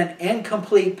would have been an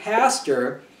incomplete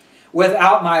pastor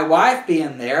without my wife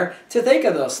being there to think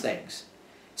of those things.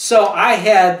 So I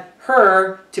had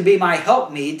her to be my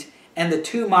helpmeet, and the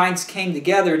two minds came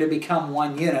together to become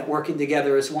one unit, working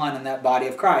together as one in that body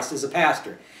of Christ as a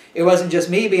pastor. It wasn't just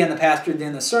me being the pastor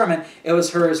doing the sermon, it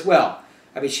was her as well.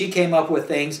 I mean, she came up with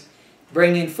things,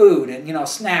 bringing food and, you know,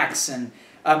 snacks and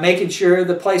making sure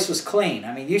the place was clean.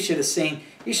 I mean, you should have seen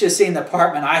the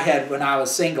apartment I had when I was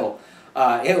single.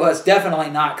 It was definitely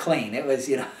not clean. It was,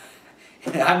 you know,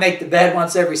 I make the bed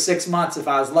once every 6 months if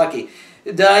I was lucky.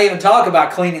 Don't even talk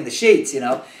about cleaning the sheets, you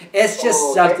know. It's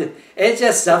just something. It's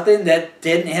just something that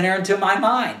didn't enter into my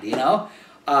mind, you know.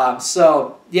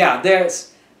 So yeah,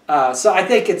 so I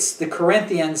think it's the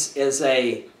Corinthians is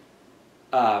the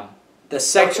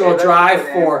sexual drive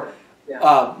for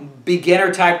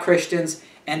beginner type Christians,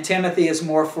 and Timothy is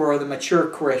more for the mature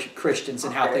Christians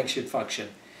and how things should function.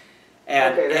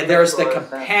 And there's the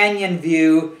companion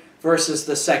view versus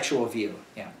the sexual view.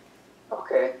 Yeah.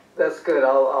 Okay, that's good.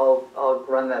 I'll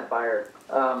run that by her.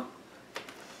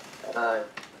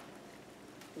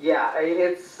 Yeah,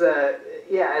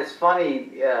 it's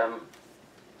funny.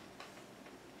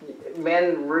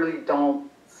 Men really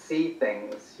don't see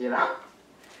things, you know.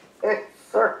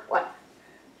 It's sort of like.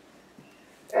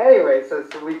 Anyway, so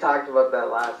we talked about that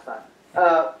last time.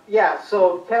 Yeah.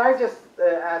 So can I just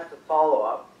ask a follow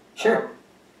up? Sure.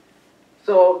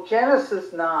 So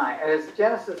Genesis 9, as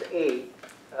Genesis 8,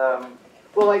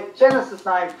 well, like Genesis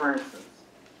 9, for instance,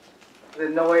 the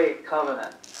Noahic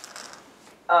covenant,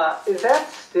 is that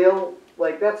still,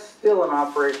 like, that's still in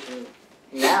operation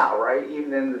now, right?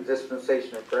 Even in the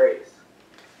dispensation of grace.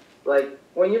 Like,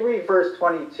 when you read verse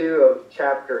 22 of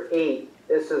chapter 8,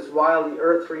 it says, while the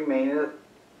earth remaineth,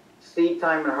 seed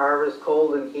time and harvest,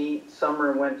 cold and heat, summer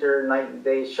and winter, night and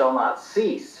day shall not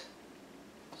cease.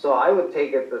 So I would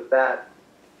take it that that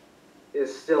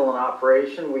is still in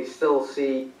operation. We still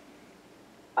see,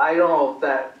 I don't know if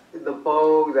that, the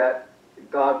bow that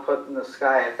God put in the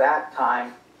sky at that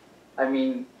time, I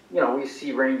mean, you know, we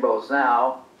see rainbows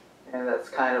now, and that's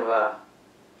kind of a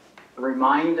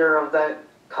reminder of that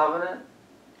covenant.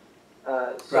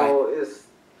 So right.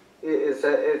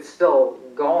 It's still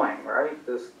going, right,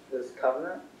 this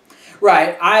covenant?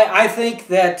 Right. I think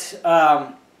that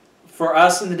for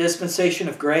us in the dispensation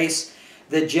of grace,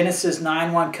 the Genesis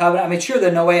 9:1 covenant. I mean, sure,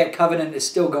 the Noahic covenant is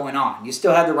still going on. You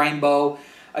still have the rainbow.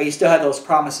 You still have those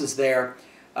promises there.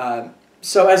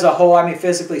 So as a whole, I mean,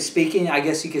 physically speaking, I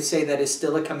guess you could say that is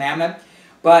still a commandment.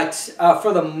 But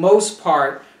for the most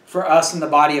part, for us in the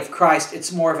body of Christ,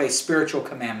 it's more of a spiritual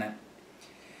commandment.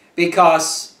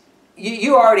 Because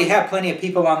you already have plenty of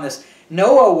people on this.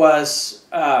 Noah was,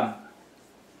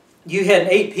 you had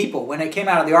 8 people. When it came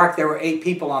out of the ark, there were 8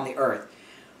 people on the earth.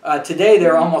 Today,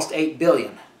 there are almost 8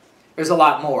 billion. There's a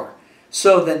lot more.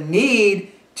 So the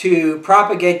need to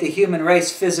propagate the human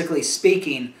race, physically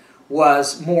speaking,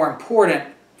 was more important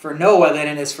for Noah than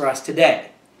it is for us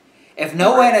today. If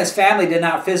Noah and his family did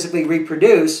not physically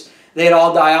reproduce, they'd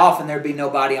all die off and there'd be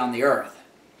nobody on the earth.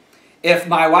 If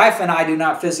my wife and I do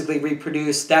not physically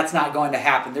reproduce, that's not going to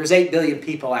happen. There's 8 billion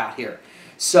people out here.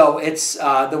 So it's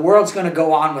the world's going to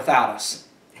go on without us,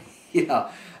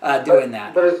 doing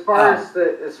that. But as far as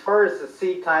the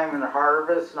seed time and the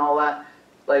harvest and all that,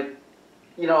 like,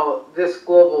 this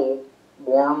global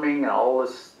warming and all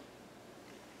this,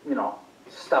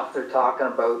 stuff they're talking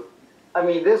about. I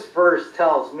mean, this verse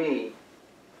tells me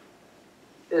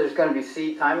there's going to be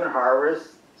seed time and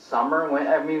harvest, summer and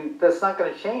winter. I mean, that's not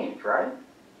going to change, right?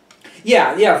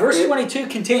 Yeah. Verse 22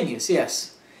 continues.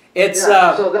 Yes, it's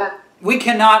so that we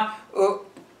cannot.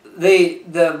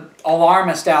 The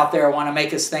alarmists out there want to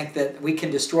make us think that we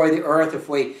can destroy the earth if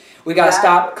we got to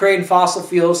stop creating fossil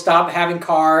fuels, stop having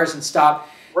cars, and stop.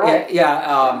 Right.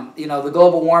 The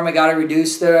global warming, got to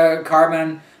reduce the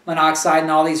carbon monoxide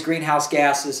and all these greenhouse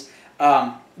gases.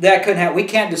 That couldn't happen. We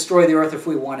can't destroy the earth if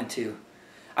we wanted to.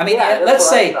 I mean, let's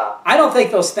say, I don't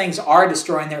think those things are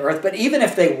destroying the earth, but even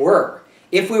if they were,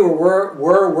 if we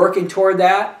were working toward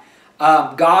that,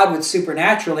 God would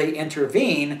supernaturally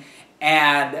intervene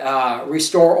and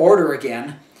restore order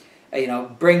again.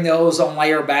 Bring the ozone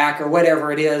layer back or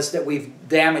whatever it is that we've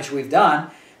done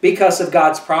because of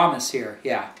God's promise here.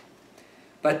 Yeah.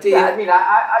 But I mean,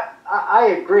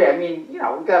 I agree. I mean,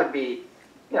 we've got to be,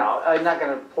 I'm not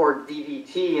going to pour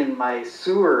DDT in my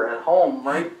sewer at home,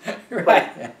 right?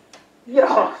 Right.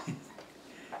 But,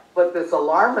 but this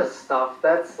alarmist stuff,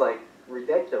 that's like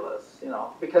ridiculous,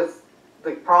 because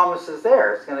the promise is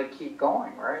there. It's going to keep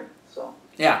going, right? So.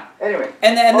 Yeah. Anyway.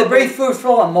 And the be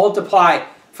fruitful and multiply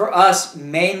for us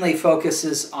mainly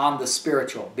focuses on the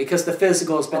spiritual because the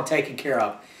physical has been taken care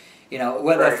of.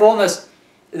 When the fullness,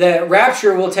 the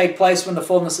rapture will take place when the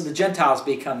fullness of the Gentiles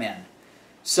come in.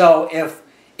 So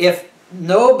if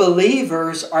no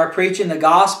believers are preaching the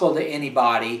gospel to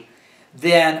anybody,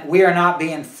 then we are not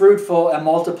being fruitful and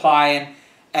multiplying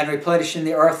and replenishing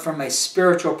the earth from a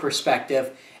spiritual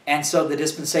perspective, and so the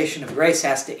dispensation of grace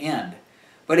has to end.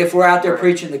 But if we're out there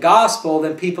preaching the gospel,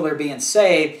 then people are being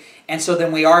saved, and so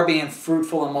then we are being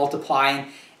fruitful and multiplying,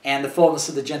 and the fullness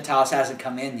of the Gentiles hasn't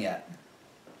come in yet.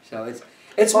 So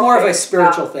it's more of a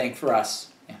spiritual thing for us.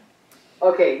 Yeah.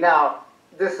 Okay, now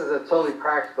this is a totally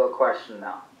practical question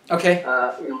now. Okay.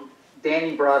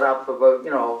 Danny brought up about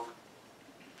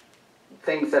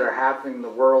things that are happening in the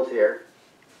world here,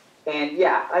 and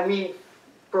I mean,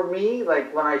 for me,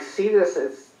 like when I see this,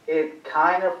 it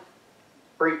kind of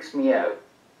freaks me out.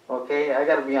 Okay, I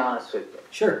got to be honest with you.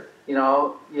 Sure.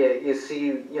 You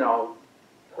see,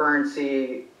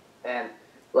 currency and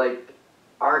like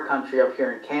our country up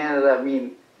here in Canada. I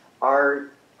mean, our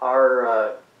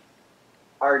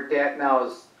debt now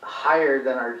is higher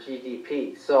than our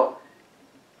GDP. So,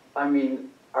 I mean,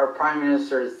 our Prime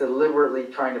Minister is deliberately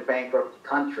trying to bankrupt the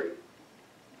country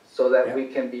so that we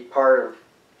can be part of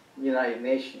the United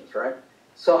Nations, right?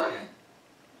 So,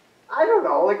 I don't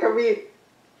know. Like, I mean,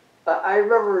 I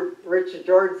remember Richard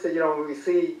Jordan said, when we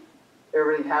see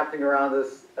everything happening around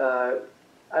us,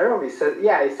 I don't know if he said,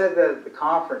 he said that at the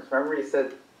conference. Remember, he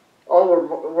said, "Oh,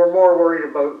 we're more worried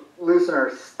about losing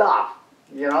our stuff,"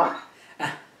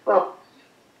 Well,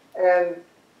 and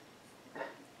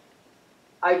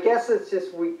I guess it's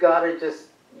just we gotta just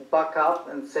buck up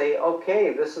and say,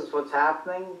 okay, this is what's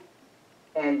happening,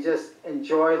 and just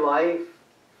enjoy life.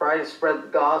 Try to spread the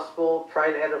gospel.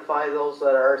 Try to edify those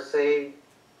that are saved.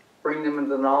 Bring them into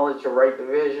the knowledge of right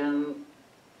division,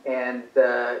 and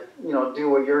do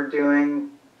what you're doing.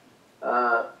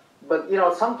 But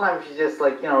sometimes you just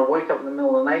wake up in the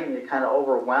middle of the night and you're kind of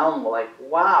overwhelmed. Like,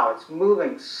 wow, it's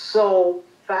moving so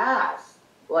fast,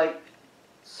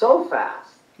 so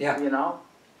fast. Yeah.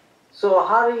 So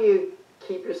how do you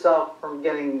keep yourself from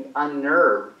getting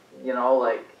unnerved?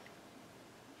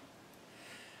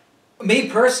 Me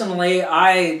personally,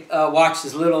 I watch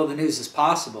as little of the news as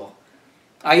possible.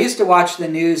 I used to watch the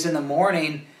news in the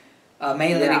morning,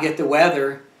 mainly to get the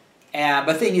weather.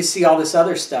 But then you see all this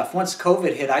other stuff. Once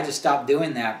COVID hit, I just stopped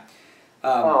doing that.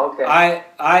 Okay.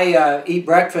 I eat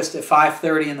breakfast at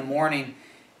 5:30 in the morning,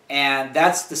 and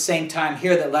that's the same time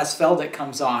here that Les Feldick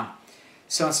comes on.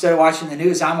 So instead of watching the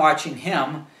news, I'm watching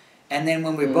him. And then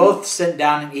when we both sit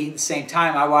down and eat at the same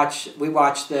time, we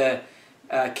watch the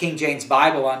King James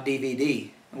Bible on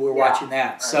DVD. And we're watching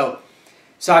that. Right.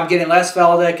 So I'm getting Les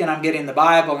Feldick and I'm getting the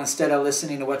Bible instead of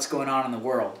listening to what's going on in the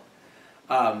world.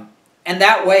 And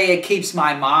that way it keeps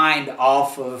my mind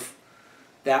off of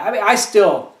that. I mean, I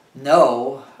still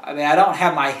know. I mean, I don't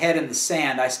have my head in the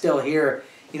sand. I still hear,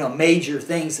 major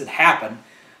things that happen.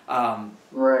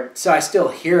 Right. So I still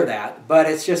hear that, but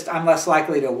it's just I'm less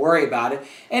likely to worry about it.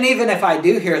 And even if I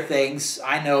do hear things,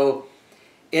 I know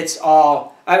it's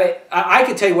all. I mean, I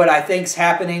could tell you what I think's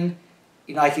happening.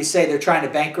 Like you say, they're trying to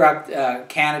bankrupt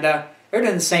Canada. They're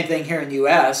doing the same thing here in the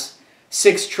U.S.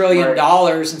 $6 trillion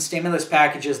in stimulus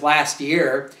packages last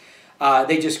year.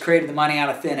 They just created the money out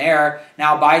of thin air.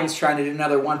 Now Biden's trying to do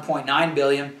another $1.9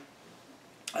 billion.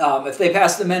 If they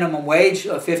pass the minimum wage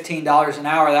of $15 an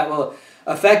hour, that will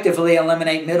effectively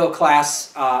eliminate middle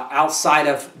class outside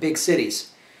of big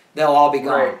cities. They'll all be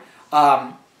gone.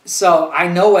 Right. So I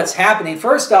know what's happening.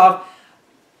 First off,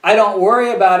 I don't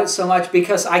worry about it so much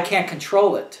because I can't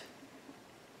control it.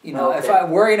 If I'm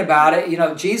worrying about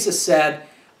it, Jesus said,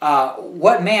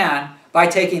 what man, by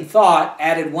taking thought,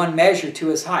 added one measure to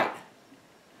his height?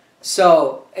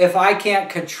 So if I can't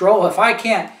control, if I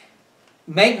can't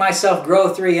make myself grow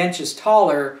 3 inches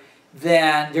taller,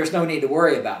 then there's no need to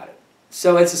worry about it.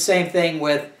 So it's the same thing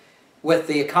with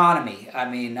the economy. I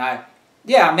mean,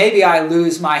 maybe I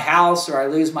lose my house or I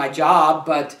lose my job,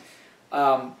 but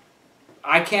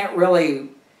I can't really.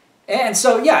 And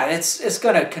so, it's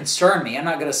going to concern me. I'm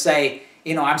not going to say,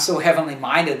 I'm so heavenly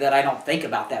minded that I don't think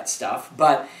about that stuff.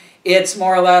 But it's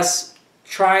more or less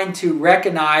trying to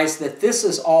recognize that this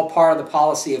is all part of the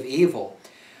policy of evil.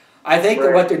 I think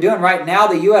that what they're doing right now,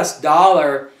 the U.S.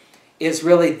 dollar is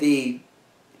really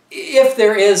if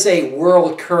there is a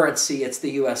world currency, it's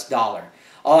the U.S. dollar.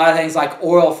 A lot of things like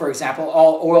oil, for example,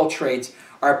 all oil trades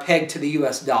are pegged to the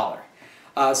U.S. dollar.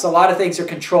 So a lot of things are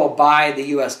controlled by the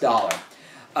U.S. dollar.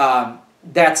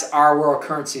 That's our world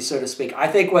currency, so to speak. I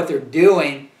think what they're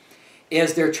doing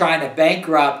is they're trying to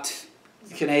bankrupt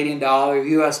the Canadian dollar,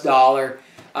 U.S. dollar,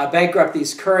 bankrupt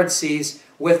these currencies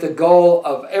with the goal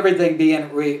of everything being,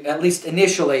 at least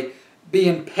initially,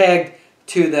 being pegged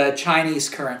to the Chinese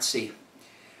currency.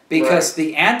 Because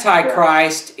the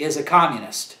Antichrist is a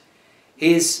communist.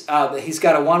 He's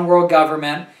got a one world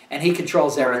government and he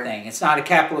controls everything. It's not a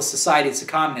capitalist society, it's a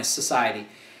communist society.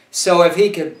 So if he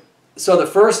could, the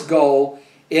first goal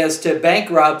is to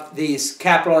bankrupt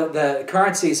the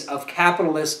currencies of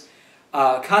capitalist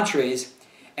countries,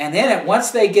 and then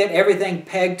once they get everything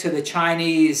pegged to the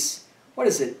Chinese, what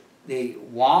is it, the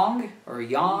Wong or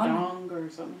Yuan? Dong or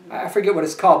something. I forget what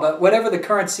it's called, but whatever the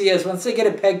currency is, once they get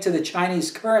it pegged to the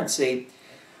Chinese currency,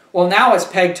 well, now it's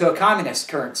pegged to a communist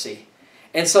currency.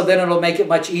 And so then it'll make it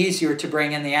much easier to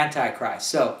bring in the Antichrist.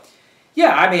 So,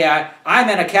 I mean, I'm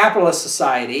in a capitalist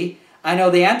society. I know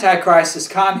the Antichrist is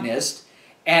communist,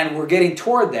 and we're getting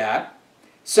toward that.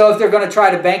 So if they're going to try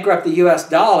to bankrupt the U.S.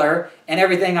 dollar, and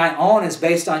everything I own is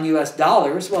based on U.S.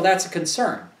 dollars, well, that's a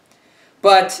concern.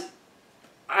 But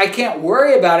I can't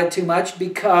worry about it too much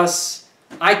because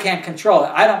I can't control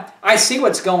it. I see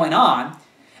what's going on,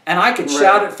 and I could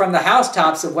shout it from the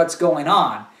housetops of what's going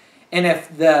on. And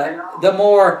if the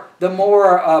more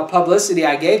publicity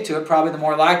I gave to it, probably the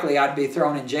more likely I'd be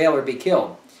thrown in jail or be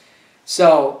killed.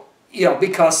 So,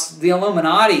 because the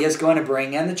Illuminati is going to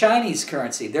bring in the Chinese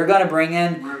currency. They're going to bring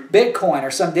in Bitcoin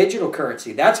or some digital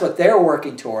currency. That's what they're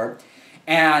working toward.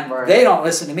 And they don't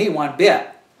listen to me one bit.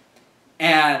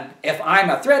 And if I'm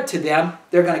a threat to them,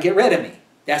 they're going to get rid of me.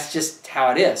 That's just how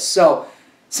it is. So,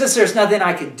 since there's nothing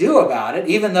I can do about it,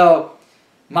 even though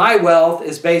my wealth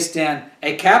is based in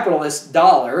a capitalist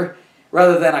dollar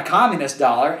rather than a communist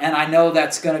dollar, and I know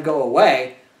that's going to go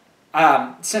away,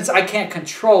 since I can't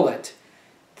control it,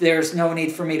 there's no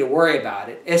need for me to worry about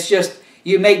it. It's just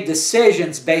you make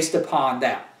decisions based upon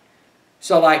that.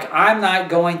 So like I'm not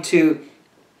going to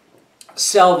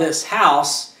sell this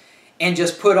house and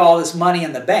just put all this money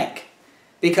in the bank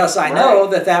because I know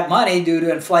that money, due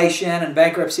to inflation and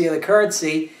bankruptcy of the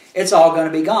currency, it's all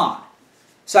going to be gone.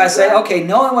 So I say, okay,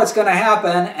 knowing what's going to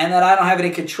happen and that I don't have any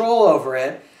control over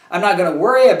it, I'm not going to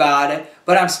worry about it,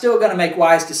 but I'm still going to make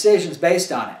wise decisions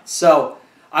based on it. So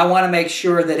I want to make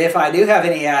sure that if I do have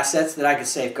any assets that I can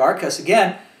safeguard, because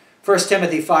again, 1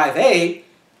 Timothy 5:8,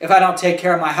 if I don't take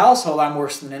care of my household, I'm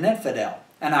worse than an infidel,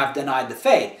 and I've denied the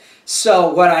faith.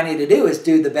 So what I need to do is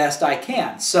do the best I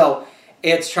can. So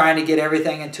it's trying to get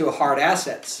everything into hard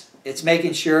assets. It's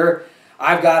making sure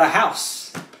I've got a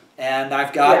house, and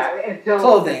I've got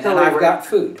clothing, and I've got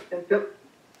food.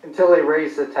 Until they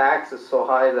raise the taxes so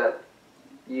high that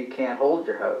you can't hold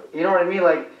your house. You know what I mean?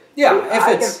 Like, yeah,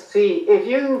 I can see if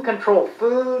you can control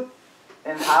food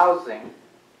and housing,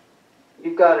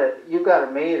 you've got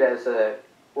it made as a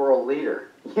world leader.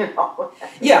 You know?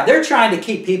 Yeah, they're trying to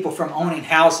keep people from owning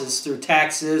houses through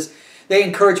taxes. They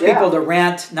encourage people to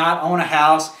rent, not own a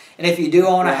house. And if you do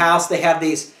own a house, they have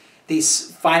these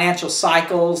financial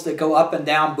cycles that go up and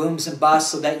down, booms and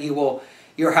busts, so that your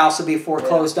house will be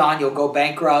foreclosed on, you'll go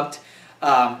bankrupt.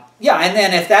 And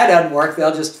then if that doesn't work,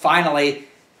 they'll just finally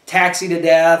tax you to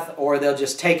death, or they'll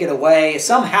just take it away.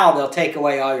 Somehow they'll take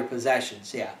away all your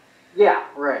possessions. Yeah. Yeah,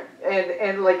 right.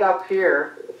 And like up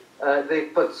here, they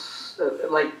put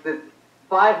like the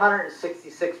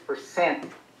 566%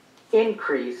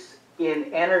 increase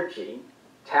in energy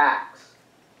tax.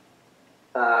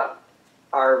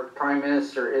 Our Prime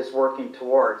Minister is working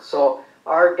towards. So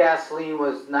our gasoline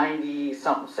was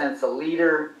 90-something cents a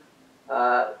liter.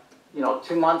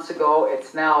 2 months ago,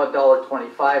 it's now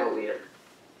 $1.25 a liter.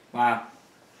 Wow.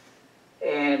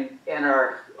 And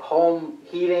our home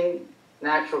heating,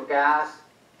 natural gas,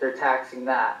 they're taxing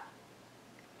that.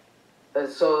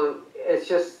 So it's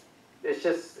just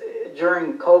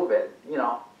during COVID,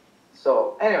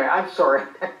 So anyway, I'm sorry.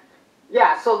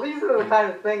 Yeah, so these are the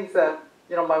kind of things that,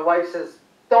 my wife says,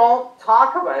 don't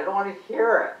talk about it. I don't want to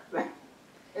hear it.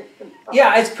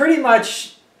 Yeah, it's pretty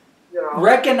much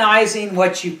recognizing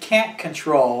what you can't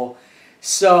control.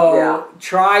 So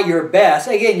try your best.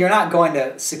 Again, you're not going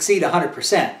to succeed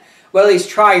 100%. Well, at least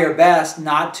try your best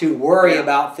not to worry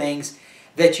about things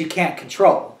that you can't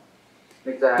control.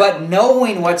 Exactly. But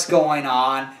knowing what's going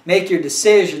on, make your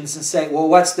decisions and say, well,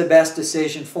 what's the best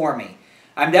decision for me?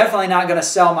 I'm definitely not going to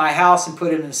sell my house and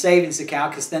put it in a savings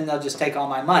account, because then they'll just take all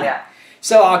my money. Yeah.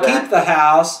 So I'll keep the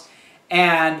house,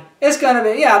 and it's going to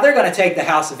be, they're going to take the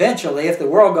house eventually if the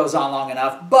world goes on long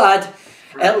enough, but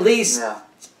at least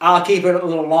I'll keep it a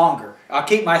little longer. I'll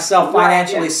keep myself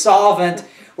financially solvent,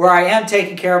 where I am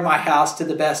taking care of my house to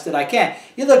the best that I can.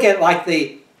 You look at like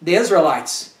the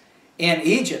Israelites in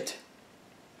Egypt.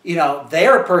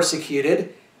 They're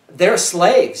persecuted. They're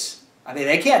slaves. I mean,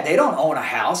 they don't own a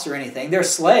house or anything. They're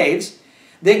slaves.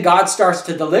 Then God starts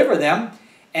to deliver them,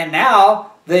 and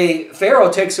now the Pharaoh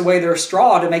takes away their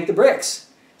straw to make the bricks.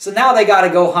 So now they got to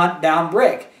go hunt down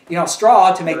brick,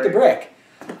 straw to make the brick.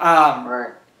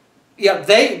 Yeah,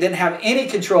 they didn't have any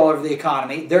control over the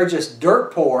economy. They're just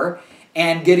dirt poor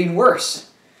and getting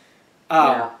worse. What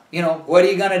are you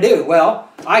going to do? Well,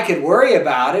 I could worry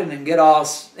about it and get all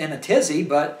in a tizzy,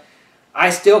 but I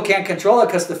still can't control it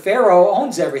because the Pharaoh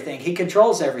owns everything. He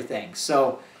controls everything.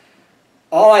 So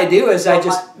all I do is I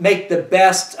just make the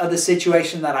best of the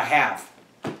situation that I have.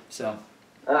 So,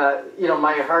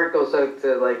 my heart goes out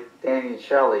to like Danny and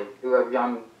Shelley, who have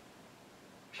young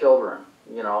children.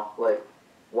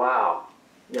 Wow.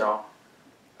 I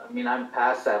mean, I'm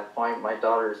past that point. My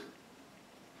daughter's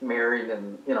married,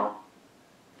 and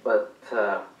but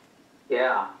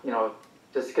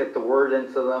just get the word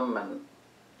into them, and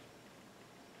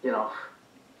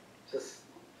just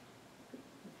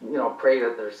pray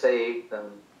that they're saved,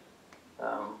 and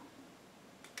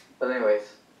but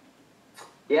anyways,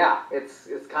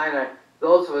 it's kind of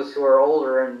those of us who are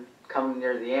older and coming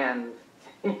near the end,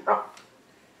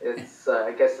 it's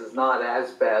I guess it's not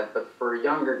as bad, but for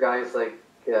younger guys like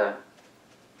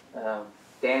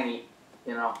Danny,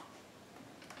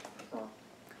 So.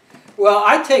 Well,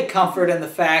 I take comfort in the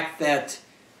fact that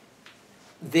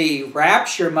the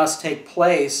rapture must take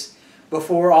place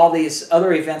before all these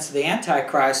other events of the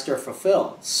Antichrist are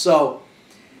fulfilled. So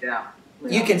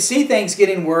you can see things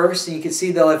getting worse, and you can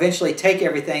see they'll eventually take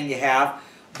everything you have,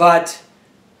 but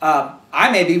I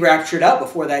may be raptured up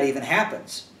before that even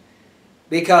happens.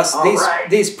 Because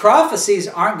these prophecies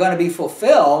aren't going to be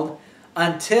fulfilled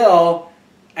until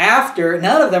after,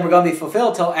 none of them are going to be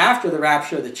fulfilled until after the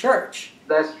rapture of the church.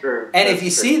 That's true. And if you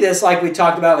see this, like we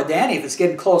talked about with Danny, if it's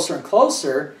getting closer and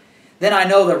closer, then I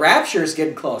know the rapture is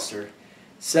getting closer.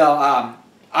 So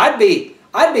I'd be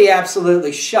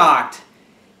absolutely shocked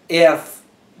if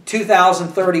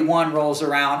 2031 rolls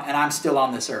around and I'm still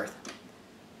on this earth.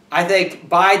 I think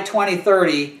by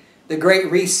 2030, the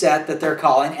great reset that they're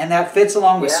calling, and that fits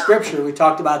along with Scripture. We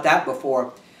talked about that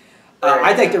before.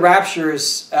 I think the rapture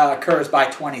occurs by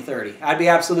 2030. I'd be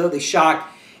absolutely shocked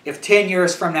if 10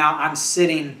 years from now I'm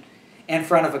sitting in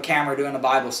front of a camera doing a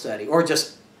Bible study, or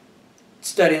just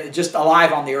studying, just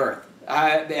alive on the earth.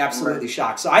 I'd be absolutely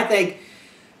shocked. So I think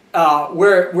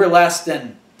we're less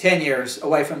than 10 years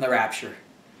away from the rapture.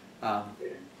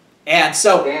 And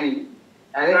so, Danny,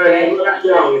 I'm not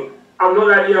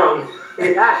that young.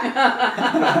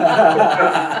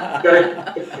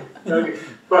 Okay.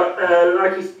 But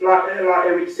like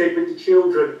Eric said with the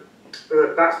children,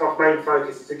 that's my main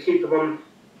focus, is to keep them on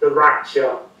the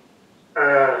rapture,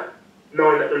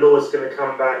 knowing that the Lord's going to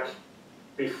come back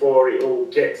before it all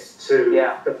gets to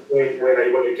the point where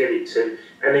they want to get it to,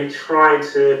 and then trying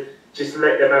to just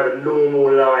let them have a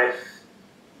normal life,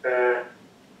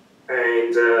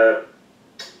 and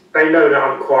they know that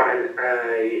I'm quite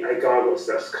a guy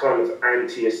that's kind of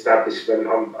anti-establishment.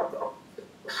 I'm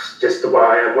just the way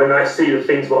I am. When I see the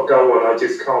things what go on, I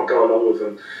just can't go along with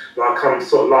them. Like, I'm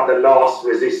sort of like the last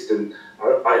resistant.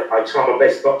 I try my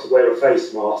best not to wear a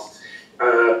face mask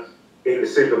in the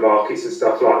supermarkets and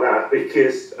stuff like that,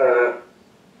 because how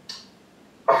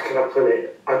can I put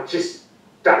it?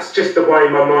 That's just the way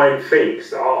my mind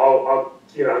thinks. I'll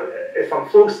you know, if I'm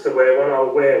forced to wear one,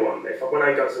 I'll wear one. When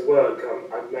I go to work,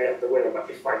 I may have to wear one, but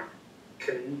if I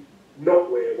can not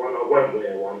wear one, I won't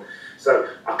wear one. So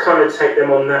I kind of take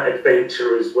them on that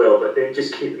adventure as well, but then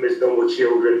just keep them as normal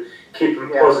children, keep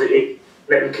them positive,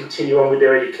 let them continue on with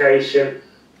their education.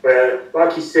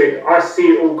 Like you said, I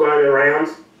see it all going around,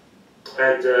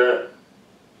 and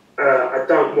I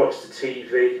don't watch the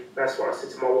TV. That's what I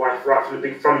said to my wife right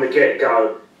from the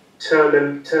get-go. Turn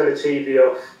the TV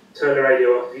off, turn the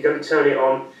radio off. If you're going to turn it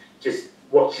on, just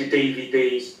watch your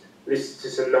DVDs, listen to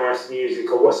some nice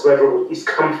music or whatsoever is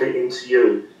comforting to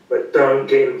you, but don't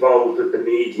get involved with the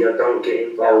media, don't get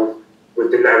involved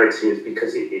with the narrative,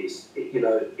 because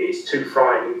it's too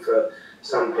frightening for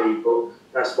some people.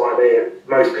 That's why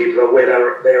most people are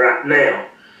where they're at now,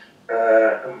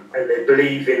 and they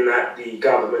believe in that the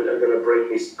government are going to bring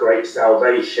this great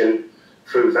salvation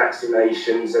through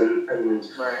vaccinations and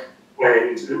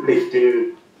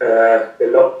lifting the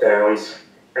lockdowns,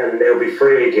 and they'll be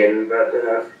free again. But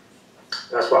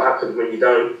that's what happens when you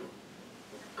don't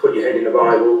put your head in the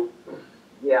Bible.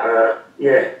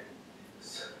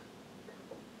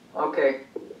 Okay.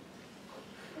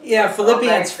 Yeah,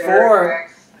 Philippians 4,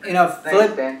 you know,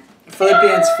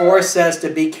 Philippians 4 says to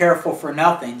be careful for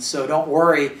nothing, so don't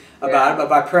worry about it, but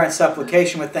by prayer and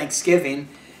supplication with thanksgiving,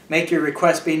 make your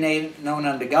requests be known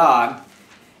unto God.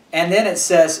 And then it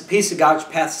says, peace of God which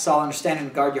passes all understanding,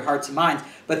 guard your hearts and minds.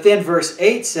 But then verse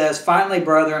 8 says, finally,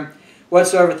 brethren,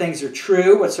 whatsoever things are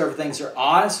true, whatsoever things are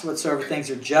honest, whatsoever things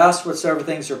are just, whatsoever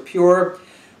things are pure,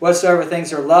 whatsoever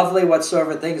things are lovely,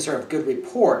 whatsoever things are of good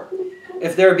report.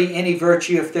 If there be any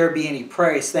virtue, if there be any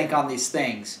praise, think on these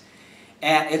things.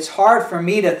 And it's hard for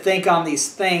me to think on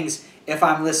these things if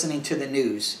I'm listening to the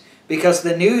news, because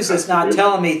the news is not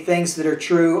telling me things that are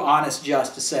true, honest,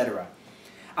 just, etc.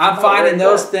 I'm finding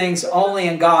those things only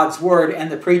in God's Word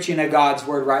and the preaching of God's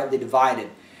Word rightly divided.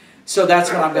 So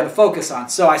that's what I'm going to focus on.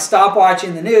 So I stop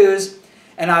watching the news,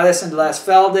 and I listen to Les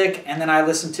Feldick, and then I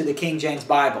listen to the King James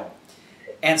Bible.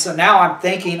 And so now I'm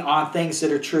thinking on things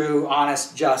that are true,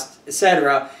 honest, just,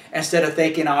 etc., instead of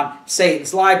thinking on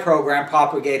Satan's lie program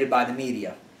propagated by the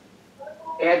media.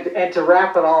 And to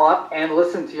wrap it all up, and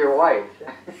listen to your wife.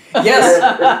 Yes.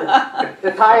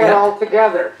 To tie it all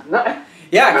together.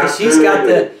 Yeah, because she's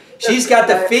got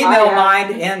the female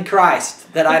mind in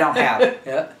Christ that I don't have.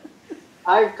 Yeah.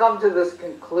 I've come to this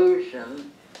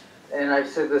conclusion, and I've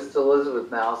said this to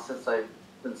Elizabeth now since I've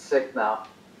been sick now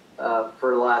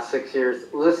for the last 6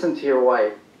 years. Listen to your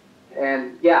wife.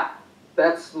 And yeah,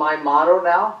 that's my motto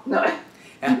now. No.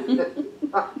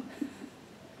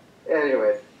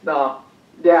 Anyways, no.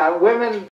 Yeah, women